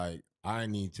that like I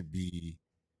need to be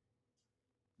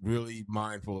really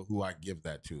mindful of who I give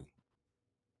that to.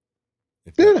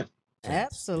 If that Yeah. makes sense, yeah.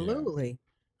 Absolutely.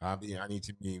 I need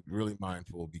to be really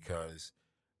mindful because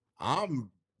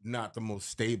I'm not the most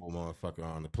stable motherfucker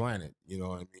on the planet. You know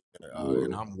what I mean?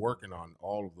 And I'm working on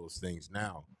all of those things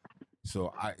now.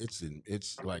 So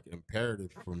it's like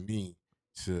imperative for me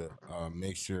to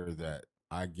make sure that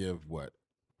I give what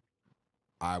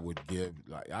I would give.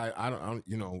 Like I don't I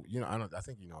don't, I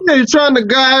think what Yeah, you're trying to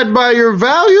guide by your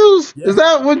values? Is yeah.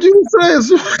 that what you say?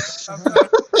 I'm trying.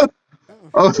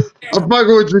 I'm, I'm Damn,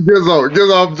 fucking with you, Gizzo.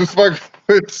 Gizzo, I'm just fucking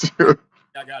with you.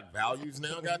 I got values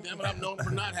now. God damn it, I'm known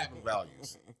for not having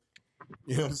values.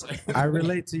 You know what I'm saying? I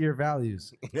relate to your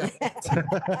values. Yeah.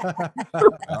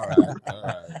 All right. All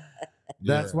right.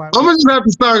 Yeah. That's why I'm we. gonna just have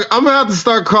to start. I'm gonna have to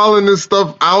start calling this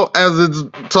stuff out as it's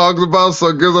talked about.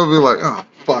 So Gizzo be like, "Oh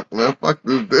fuck, man, fuck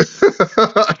this."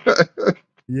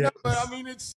 No, Yes. but I mean,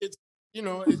 it's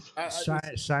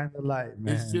Shine the light,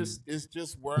 man. it's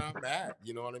just where I'm at.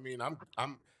 You know what I mean?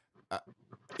 I'm uh,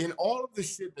 in all of the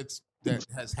shit that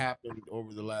has happened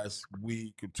over the last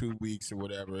week or 2 weeks or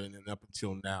whatever, and then up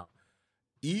until now.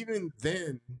 Even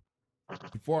then,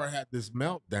 before I had this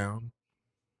meltdown,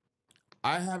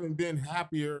 I haven't been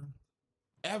happier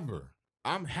ever.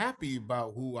 I'm happy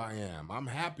about who I am. I'm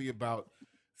happy about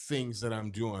things that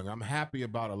I'm doing. I'm happy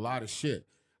about a lot of shit.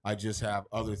 I just have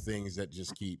other things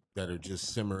that are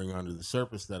just simmering under the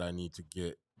surface that I need to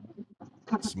get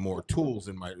some more tools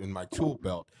in my tool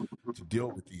belt to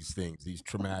deal with these things, these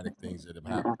traumatic things that have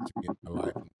happened to me in my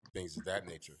life and things of that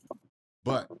nature.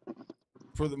 But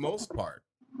for the most part,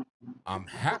 I'm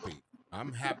happy.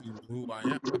 I'm happy with who I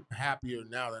am. I'm happier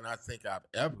now than I think I've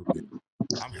ever been.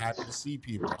 I'm happy to see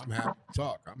people. I'm happy to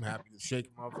talk. I'm happy to shake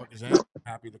a motherfucker's hand.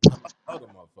 I'm happy to hug a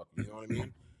motherfucker. You know what I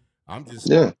mean? I'm just,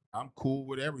 Yeah. I'm cool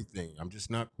with everything. I'm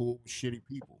just not cool with shitty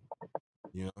people,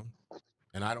 you know?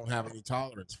 And I don't have any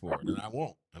tolerance for it, and I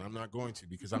won't. And I'm not going to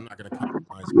because I'm not going to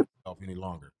compromise myself any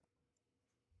longer.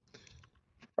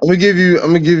 I'm gonna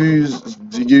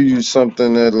give you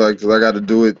something that, like, 'cause I got to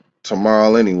do it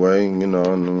tomorrow anyway, and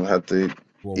I have to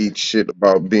Well, eat shit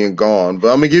about being gone. But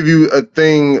I'm gonna give you a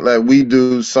thing that we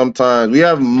do sometimes. We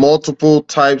have multiple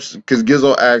types because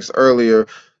Gizzo asked earlier,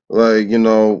 like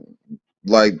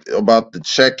like about the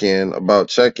check-in, about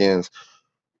check-ins.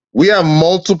 We have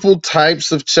multiple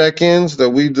types of check-ins that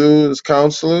we do as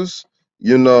counselors.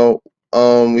 You know,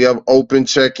 we have open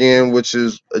check-in, which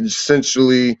is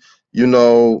essentially,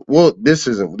 well, this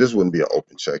wouldn't be an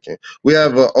open check-in. We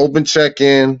have an open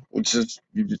check-in, which is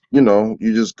you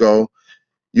just go.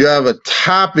 You have a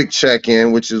topic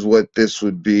check-in, which is what this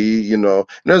would be. And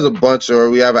there's a bunch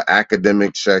of, we have an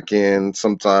academic check-in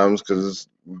sometimes because it's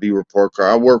be report card.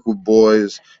 I work with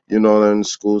boys, they're in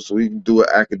school, so we can do an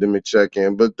academic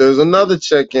check-in. But there's another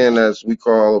check-in as we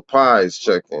call a pies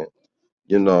check-in.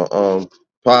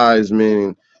 Pies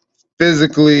meaning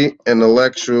physically,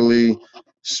 intellectually,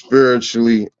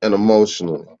 spiritually, and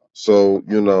emotionally. So,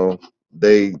 when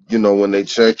they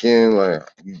check in, like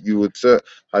you would say,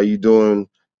 how you doing,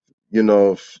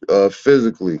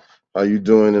 physically, how you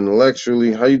doing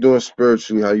intellectually, how you doing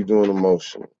spiritually, how you doing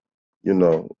emotionally,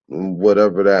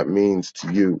 whatever that means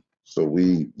to you. So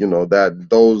we, that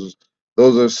those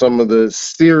are some of the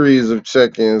series of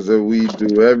check-ins that we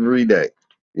do every day,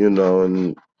 and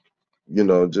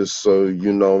just so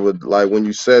but like when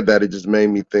you said that, it just made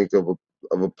me think of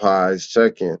a pies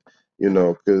check-in,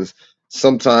 because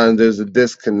sometimes there's a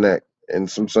disconnect, and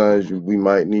sometimes we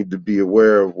might need to be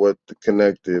aware of what the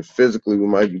connect is. Physically, we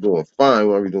might be doing fine,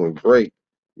 we might be doing great,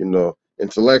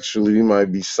 intellectually, we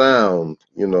might be sound,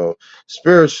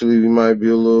 spiritually, we might be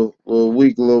a little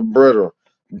weak, a little brittle.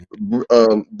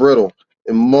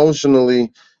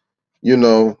 Emotionally,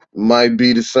 might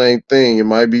be the same thing. It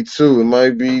might be two, it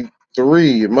might be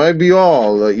three, it might be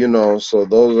all, so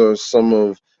those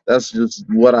are that's just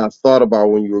what I thought about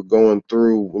when you were going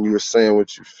through, when you were saying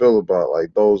what you feel about,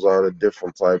 like, those are the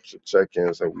different types of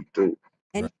check-ins that we do,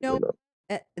 And Right. you you know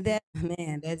know. that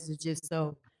man, that's just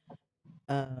so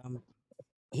um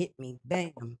hit me,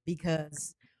 bam,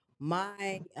 because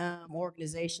my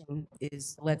organization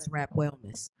is Let's Rap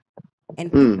Wellness.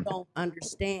 And people Mm, don't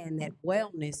understand that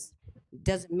wellness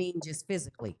doesn't mean just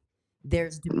physically.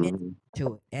 There's dimension mm,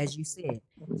 to it, as you said,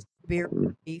 mm,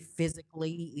 spiritually,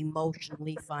 physically,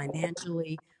 emotionally,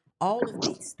 financially, all of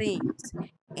these things.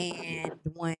 And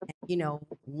when,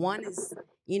 one is,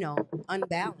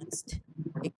 unbalanced,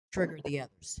 it can trigger the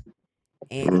others.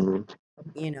 And, mm.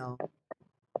 you know,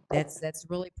 that's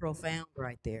really profound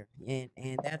right there. And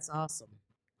that's awesome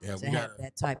Yeah, to have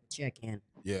that type of check-in.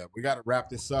 we gotta wrap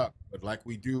this up. But like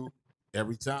we do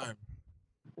every time,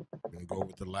 we're gonna go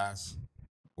with the last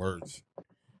words.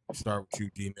 Start with you,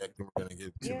 D Nick, then we're gonna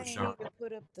get to You ain't LaShawn. even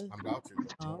put up the. I'm about to.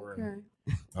 Don't worry.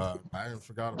 Okay. I didn't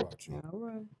forgot about you. All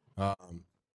right.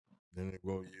 Then it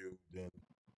go you, you,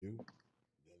 then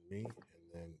me, and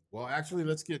then actually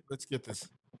let's get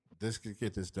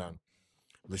this done.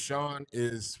 LaShawn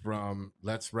is from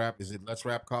Let's Rap. Is it Let's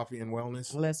Rap Coffee and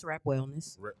Wellness? Let's Rap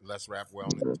Wellness. Let's Rap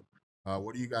Wellness.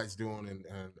 What are you guys doing?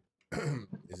 And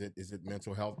is it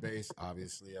mental health based?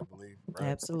 Obviously, I believe, right?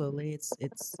 Absolutely.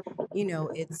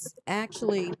 It's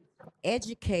actually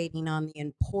educating on the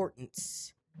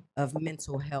importance of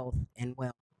mental health and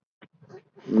well,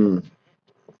 Mm,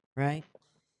 right?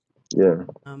 yeah.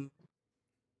 Um,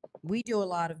 we do a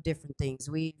lot of different things.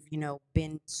 We've,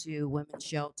 been to women's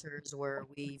shelters where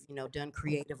we've, done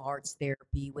creative arts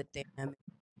therapy with them,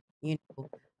 you know,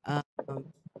 um,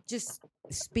 just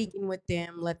speaking with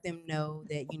them, let them know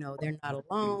that, they're not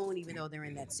alone, even though they're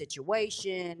in that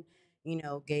situation,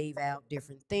 gave out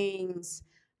different things,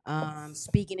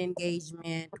 speaking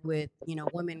engagement with,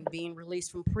 women being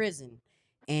released from prison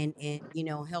and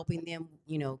helping them,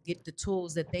 get the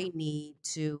tools that they need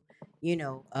to, you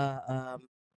know, uh, um,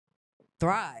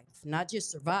 thrive, not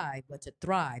just survive, but to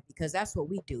thrive, because that's what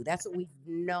we do. That's what we've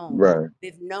known. Right.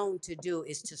 We've known to do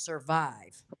is to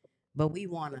survive, but we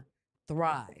want to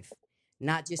thrive,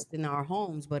 not just in our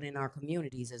homes, but in our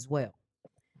communities as well.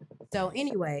 So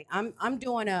anyway, I'm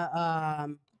doing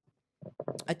a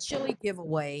chili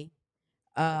giveaway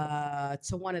to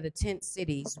one of the tent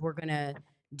cities. We're gonna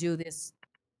do this,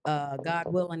 God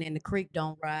willing, and the creek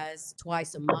don't rise,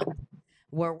 twice a month,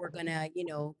 where we're gonna,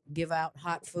 give out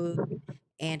hot food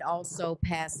and also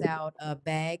pass out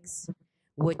bags,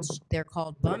 which they're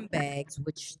called bum bags,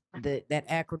 which that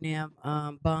acronym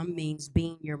bum means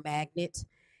being your magnet.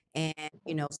 And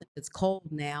since it's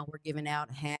cold now, we're giving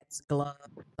out hats, gloves,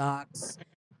 socks,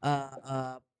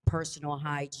 personal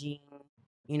hygiene,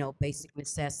 basic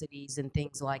necessities and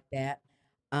things like that.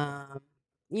 Um,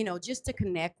 just to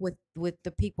connect with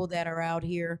the people that are out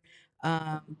here,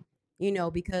 um,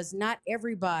 because not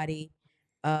everybody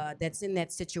that's in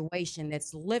that situation,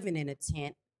 that's living in a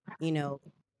tent, you know,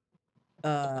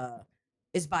 uh,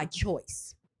 is by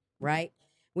choice, right?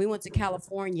 We went to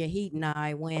California. Heat and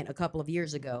I went a couple of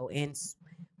years ago, and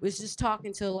Was just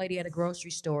talking to a lady at a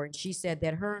grocery store, and she said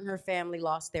that her and her family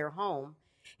lost their home,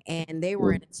 and they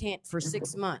were in Mm. a tent for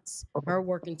 6 months. Her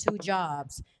working two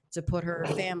jobs to put her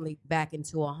family back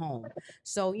into a home.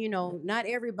 So not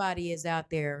everybody is out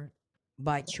there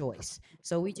by choice.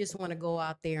 So we just want to go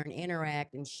out there and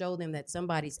interact and show them that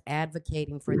somebody's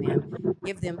advocating for them,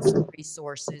 give them some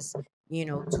resources,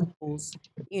 tools,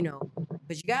 you know.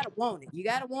 But you gotta want it. You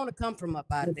gotta want to come from up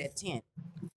out of that tent.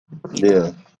 You know.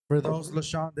 Yeah. For those,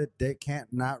 LaShawn, that they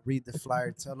can't not read the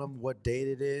flyer, tell them what date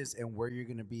it is and where you're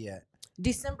gonna be at.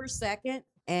 December 2nd,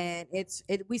 and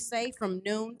we say from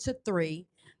noon to 3,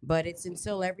 but it's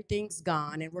until everything's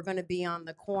gone, and we're going to be on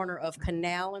the corner of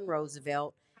Canal and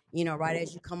Roosevelt, right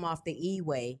as you come off the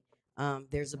E-way.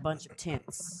 There's a bunch of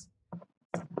tents,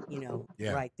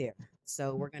 Yeah. right there.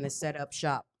 So we're going to set up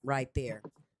shop right there.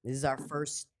 This is our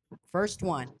first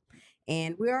one.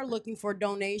 And we are looking for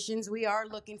donations. We are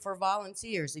looking for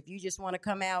volunteers. If you just want to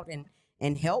come out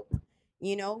and help,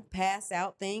 pass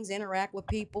out things, interact with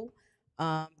people,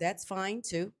 that's fine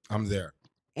too. I'm there.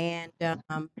 And the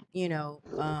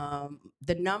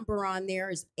number on there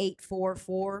is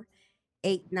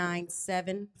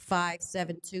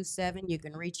 844-897-5727. You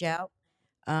can reach out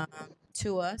um,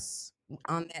 to us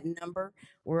on that number.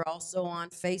 We're also on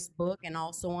Facebook and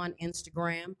also on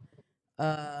Instagram.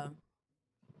 Uh,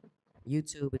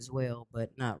 YouTube as well, but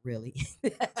not really.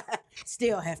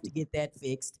 Still have to get that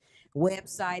fixed.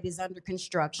 Website is under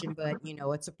construction, but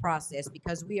it's a process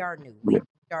because we are new. We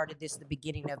started this the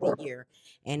beginning of the year,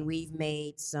 and we've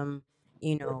made some,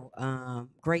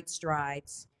 great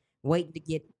strides. Waiting to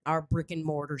get our brick and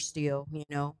mortar still,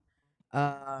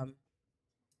 um,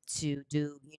 to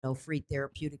do free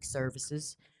therapeutic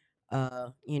services.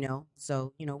 So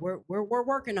we're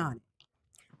working on it.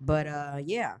 But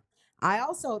yeah, I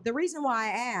also the reason why I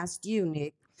asked you,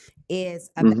 Nick, is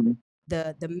about Hmm.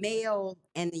 the male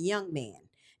and the young man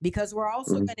because we're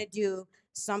also Hmm. going to do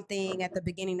something at the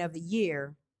beginning of the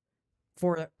year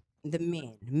for the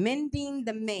men. Mending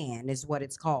the man is what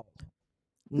it's called.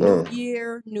 New Uh,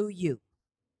 year, new you,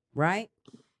 right?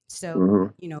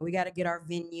 So hmm. we got to get our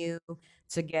venue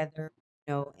together,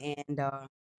 and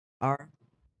our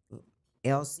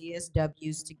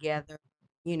LCSWs together.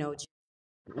 You know,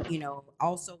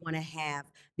 also want to have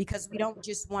because we don't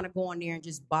just want to go in there and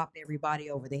just bop everybody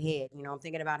over the head. I'm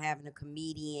thinking about having a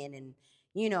comedian and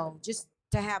just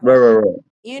to have Right, right, right.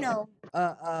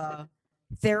 a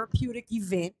therapeutic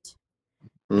event.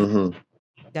 You know, Hmm.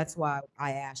 that's why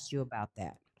I asked you about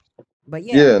that. But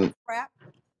yeah, Yeah. let's wrap.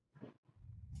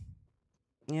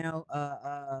 You know,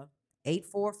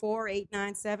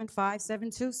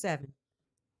 844-897-5727.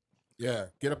 Yeah.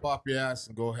 Get up off your ass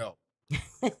and go help.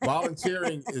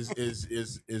 Volunteering is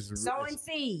Sowing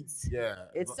seeds. yeah.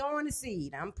 It's sowing the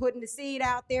seed. I'm putting the seed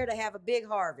out there to have a big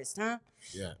harvest, huh?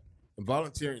 Yeah. And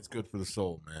volunteering is good for the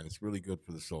soul, man. It's really good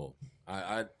for the soul.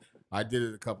 I did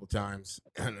it a couple times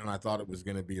and I thought it was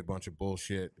gonna be a bunch of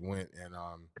bullshit. Went and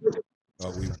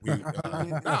we no,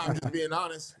 I'm just being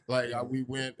honest. Like we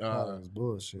went Oh, it's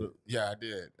bullshit. yeah, I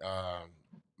did.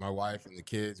 My wife and the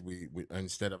kids, we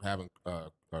instead of having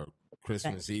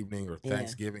Christmas evening or Yeah.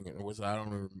 Thanksgiving, it was I don't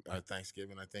remember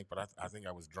Thanksgiving I think, but I think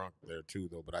I was drunk there too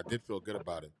though. But I did feel good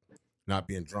about it, not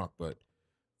being drunk, but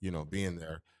being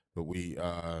there. But we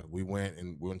went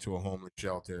and went to a homeless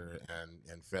shelter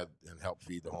and fed and helped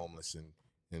feed the homeless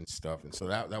and stuff. And so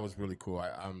that was really cool.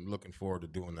 I'm looking forward to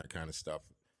doing that kind of stuff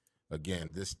again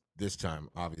this time,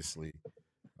 obviously,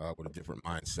 with a different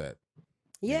mindset.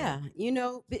 Yeah,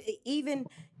 even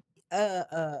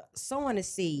sowing a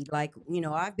seed, like,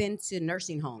 I've been to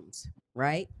nursing homes,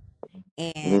 right?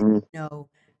 And Hmm.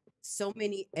 so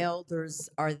many elders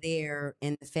are there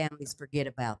and the families forget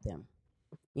about them.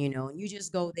 And you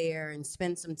just go there and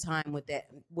spend some time with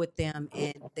them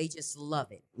and they just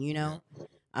love it. Yeah,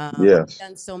 I've Yes.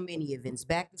 done so many events,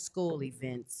 back to school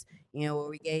events, where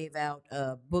we gave out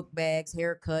book bags,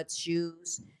 haircuts,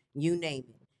 shoes, you name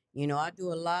it. I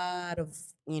do a lot of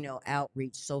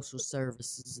outreach, social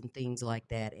services, and things like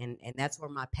that, and that's where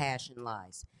my passion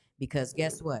lies. Because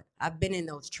guess what? I've been in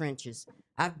those trenches.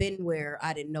 I've been where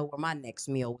I didn't know where my next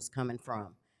meal was coming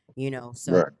from.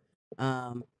 So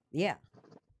Right. yeah.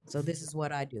 So this is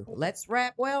what I do. Let's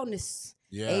wrap wellness.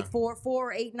 yeah.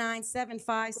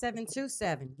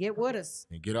 844-897-5727. Get with us.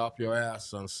 And get off your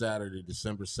ass on Saturday,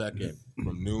 December 2nd,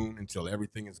 from noon until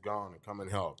everything is gone, and come and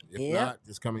help. If Yep. not,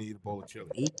 just come and eat a bowl of chili.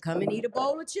 Come and eat a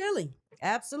bowl of chili.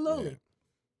 Absolutely.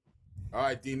 All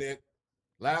right, D Nick.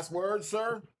 Last word,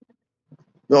 sir.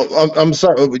 No, I'm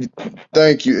sorry.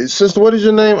 Thank you, sister. What is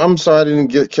your name? I'm sorry, I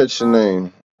didn't catch your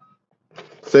name.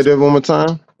 Say that one more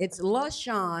time. It's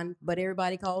LaShawn, but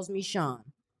everybody calls me Sean.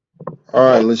 All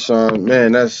right, LaShawn,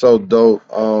 man, that's so dope.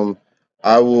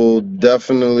 I will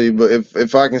definitely, but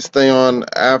if I can stay on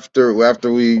after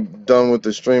we done with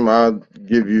the stream, I'll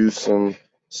give you some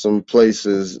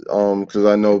places. Because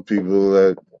I know people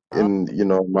that Oh, in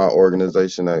my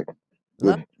organization that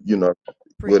love,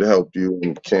 would appreciate. help you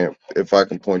and can't if I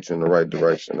can point you in the right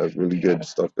direction. That's really good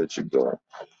stuff that you're doing.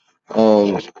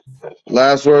 Um,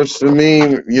 Last words for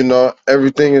me,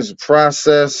 everything is a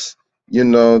process.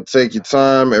 Take your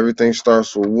time. Everything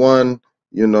starts with one,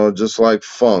 just like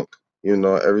funk,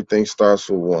 everything starts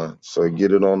with one. So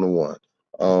get it on the one.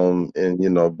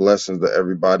 And blessings to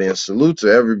everybody and salute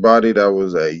to everybody that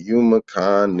was at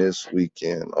YumaCon this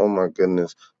weekend. Oh my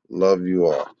goodness. Love you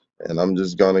all. And I'm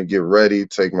just gonna get ready,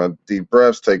 take my deep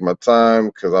breaths, take my time,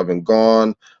 because I've been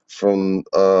gone from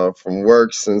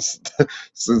work since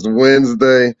since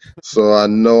Wednesday, so I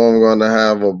know I'm gonna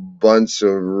have a bunch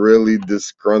of really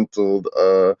disgruntled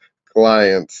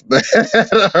clients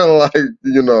that are like,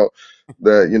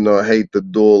 hate the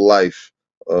dual life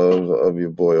of your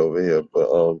boy over here.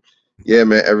 But yeah,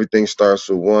 man, everything starts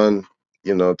with one.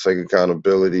 Take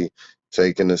accountability,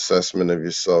 take an assessment of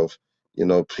yourself.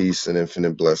 Peace and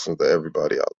infinite blessings to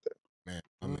everybody out Man,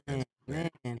 my man, Man, man.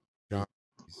 man. John,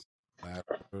 last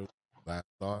words, last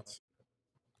thoughts.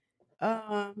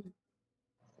 Um,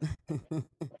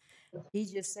 he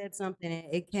just said something and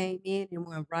it came in and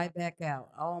went right back out.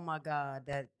 Oh my God,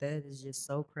 that is just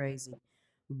so crazy.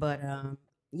 But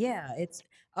yeah, it's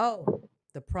oh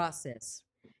the process.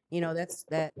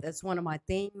 That's one of my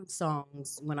theme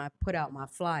songs when I put out my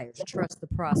flyers. Trust the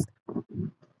process.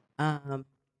 Um,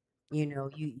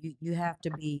 you have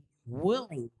to be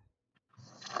willing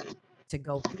to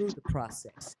go through the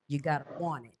process. You gotta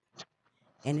want it,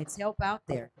 and it's help out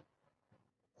there.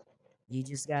 You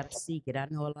just gotta seek it. I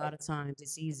know a lot of times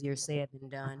it's easier said than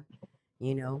done,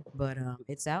 but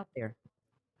it's out there.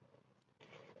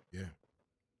 Yeah,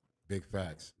 big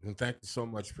facts. And thank you so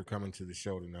much for coming to the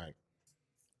show tonight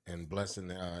and blessing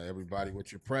everybody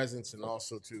with your presence, and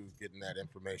also to getting that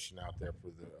information out there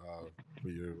for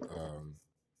your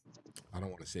I don't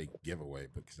want to say giveaway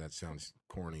because that sounds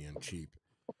corny and cheap,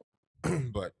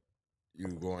 but you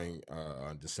going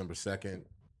on December 2nd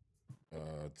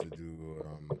to do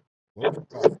what would you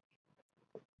call it?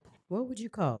 What would you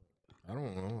call I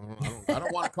don't know. I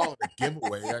don't want to it? call it a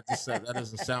giveaway. That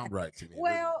doesn't sound right to me, really.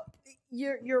 Well,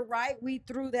 you're right. We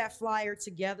threw that flyer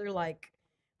together like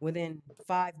within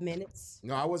 5 minutes.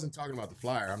 No, I wasn't talking about the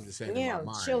flyer. I'm just saying in You my know,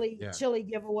 mind. chili Yeah. chili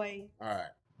giveaway. All right.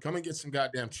 Come and get some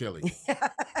goddamn chili.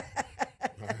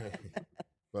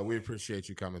 But we appreciate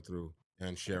you coming through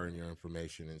and sharing your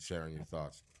information and sharing your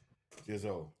thoughts.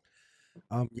 Jizzo.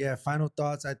 Yeah, final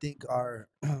thoughts I think are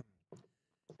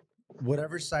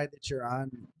whatever side that you're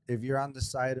on, if you're on the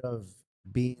side of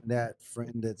being that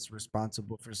friend that's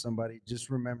responsible for somebody, just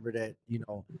remember that,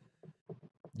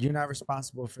 you're not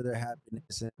responsible for their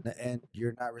happiness, and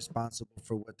you're not responsible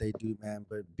for what they do, man.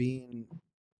 But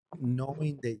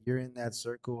knowing that you're in that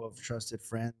circle of trusted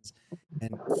friends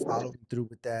and following through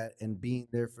with that and being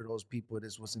there for those people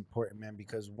is what's important, man.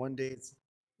 Because one day it's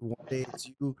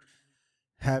you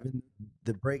having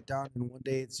the breakdown, and one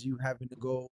day it's you having to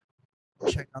go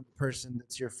check on the person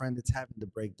that's your friend that's having the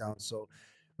breakdown. So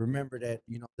remember that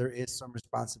there is some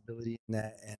responsibility in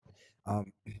that, and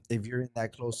if you're in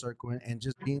that close circle, and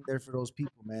just being there for those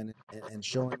people, man, and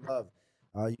showing love.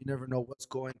 You never know what's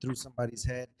going through somebody's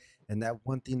head, and that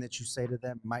one thing that you say to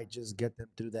them might just get them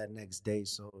through that next day.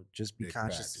 So just be Big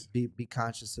conscious, facts. be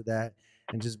conscious of that,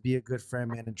 and just be a good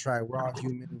friend, man. And try. We're all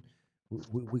human.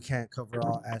 We can't cover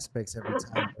all aspects every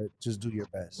time, but just do your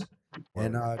best.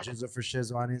 And Word. Jizzle for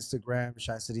Shizzle on Instagram,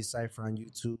 Shy City Cypher on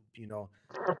YouTube.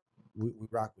 We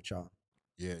rock with y'all.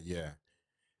 Yeah, yeah.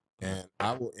 And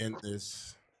I will end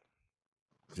this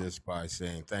just by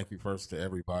saying thank you first to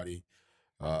everybody.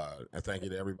 And thank you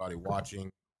to everybody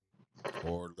watching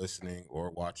or listening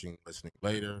or watching, listening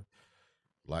later.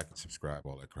 Like and subscribe,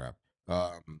 all that crap.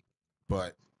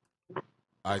 But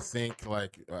I think,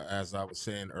 like as I was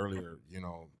saying earlier,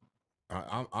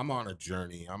 I'm on a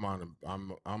journey. I'm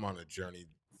on a journey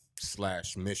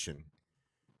slash mission,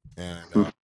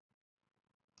 and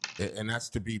and that's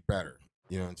to be better,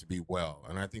 and to be well.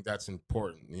 And I think that's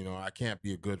important. I can't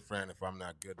be a good friend if I'm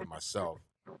not good to myself.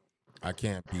 I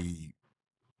can't be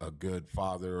a good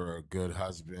father or a good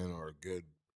husband or a good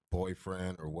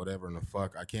boyfriend or whatever in the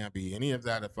fuck. I can't be any of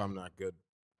that if I'm not good,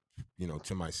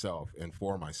 to myself and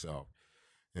for myself.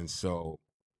 And so,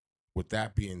 with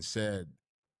that being said,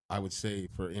 I would say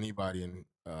for anybody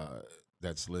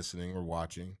that's listening or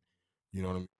watching, what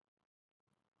I mean?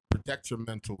 Protect your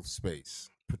mental space,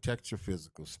 protect your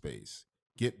physical space,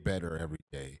 get better every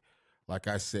day. like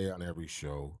I say on every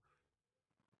show,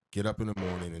 get up in the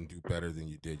morning and do better than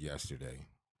you did yesterday.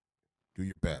 Do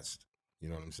your best. You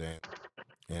know what I'm saying?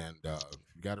 And if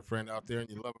you got a friend out there and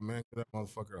you love him, man, give that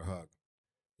motherfucker a hug.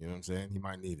 You know what I'm saying? He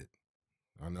might need it.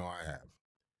 I know I have.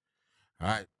 All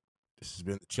right. This has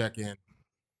been the check-in.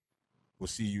 We'll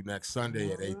see you next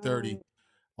Sunday at 8:30. Alright.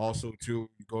 Also, too,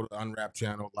 you go to the Unwrap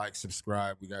channel, like,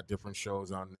 subscribe. We got different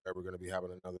shows on there. We're going to be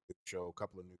having another new show, a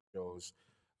couple of new shows.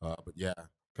 But yeah,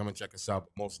 come and check us out.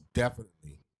 But most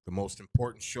definitely, the most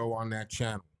important show on that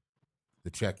channel,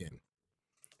 the check-in.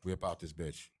 We about this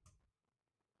bitch.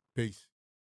 Peace.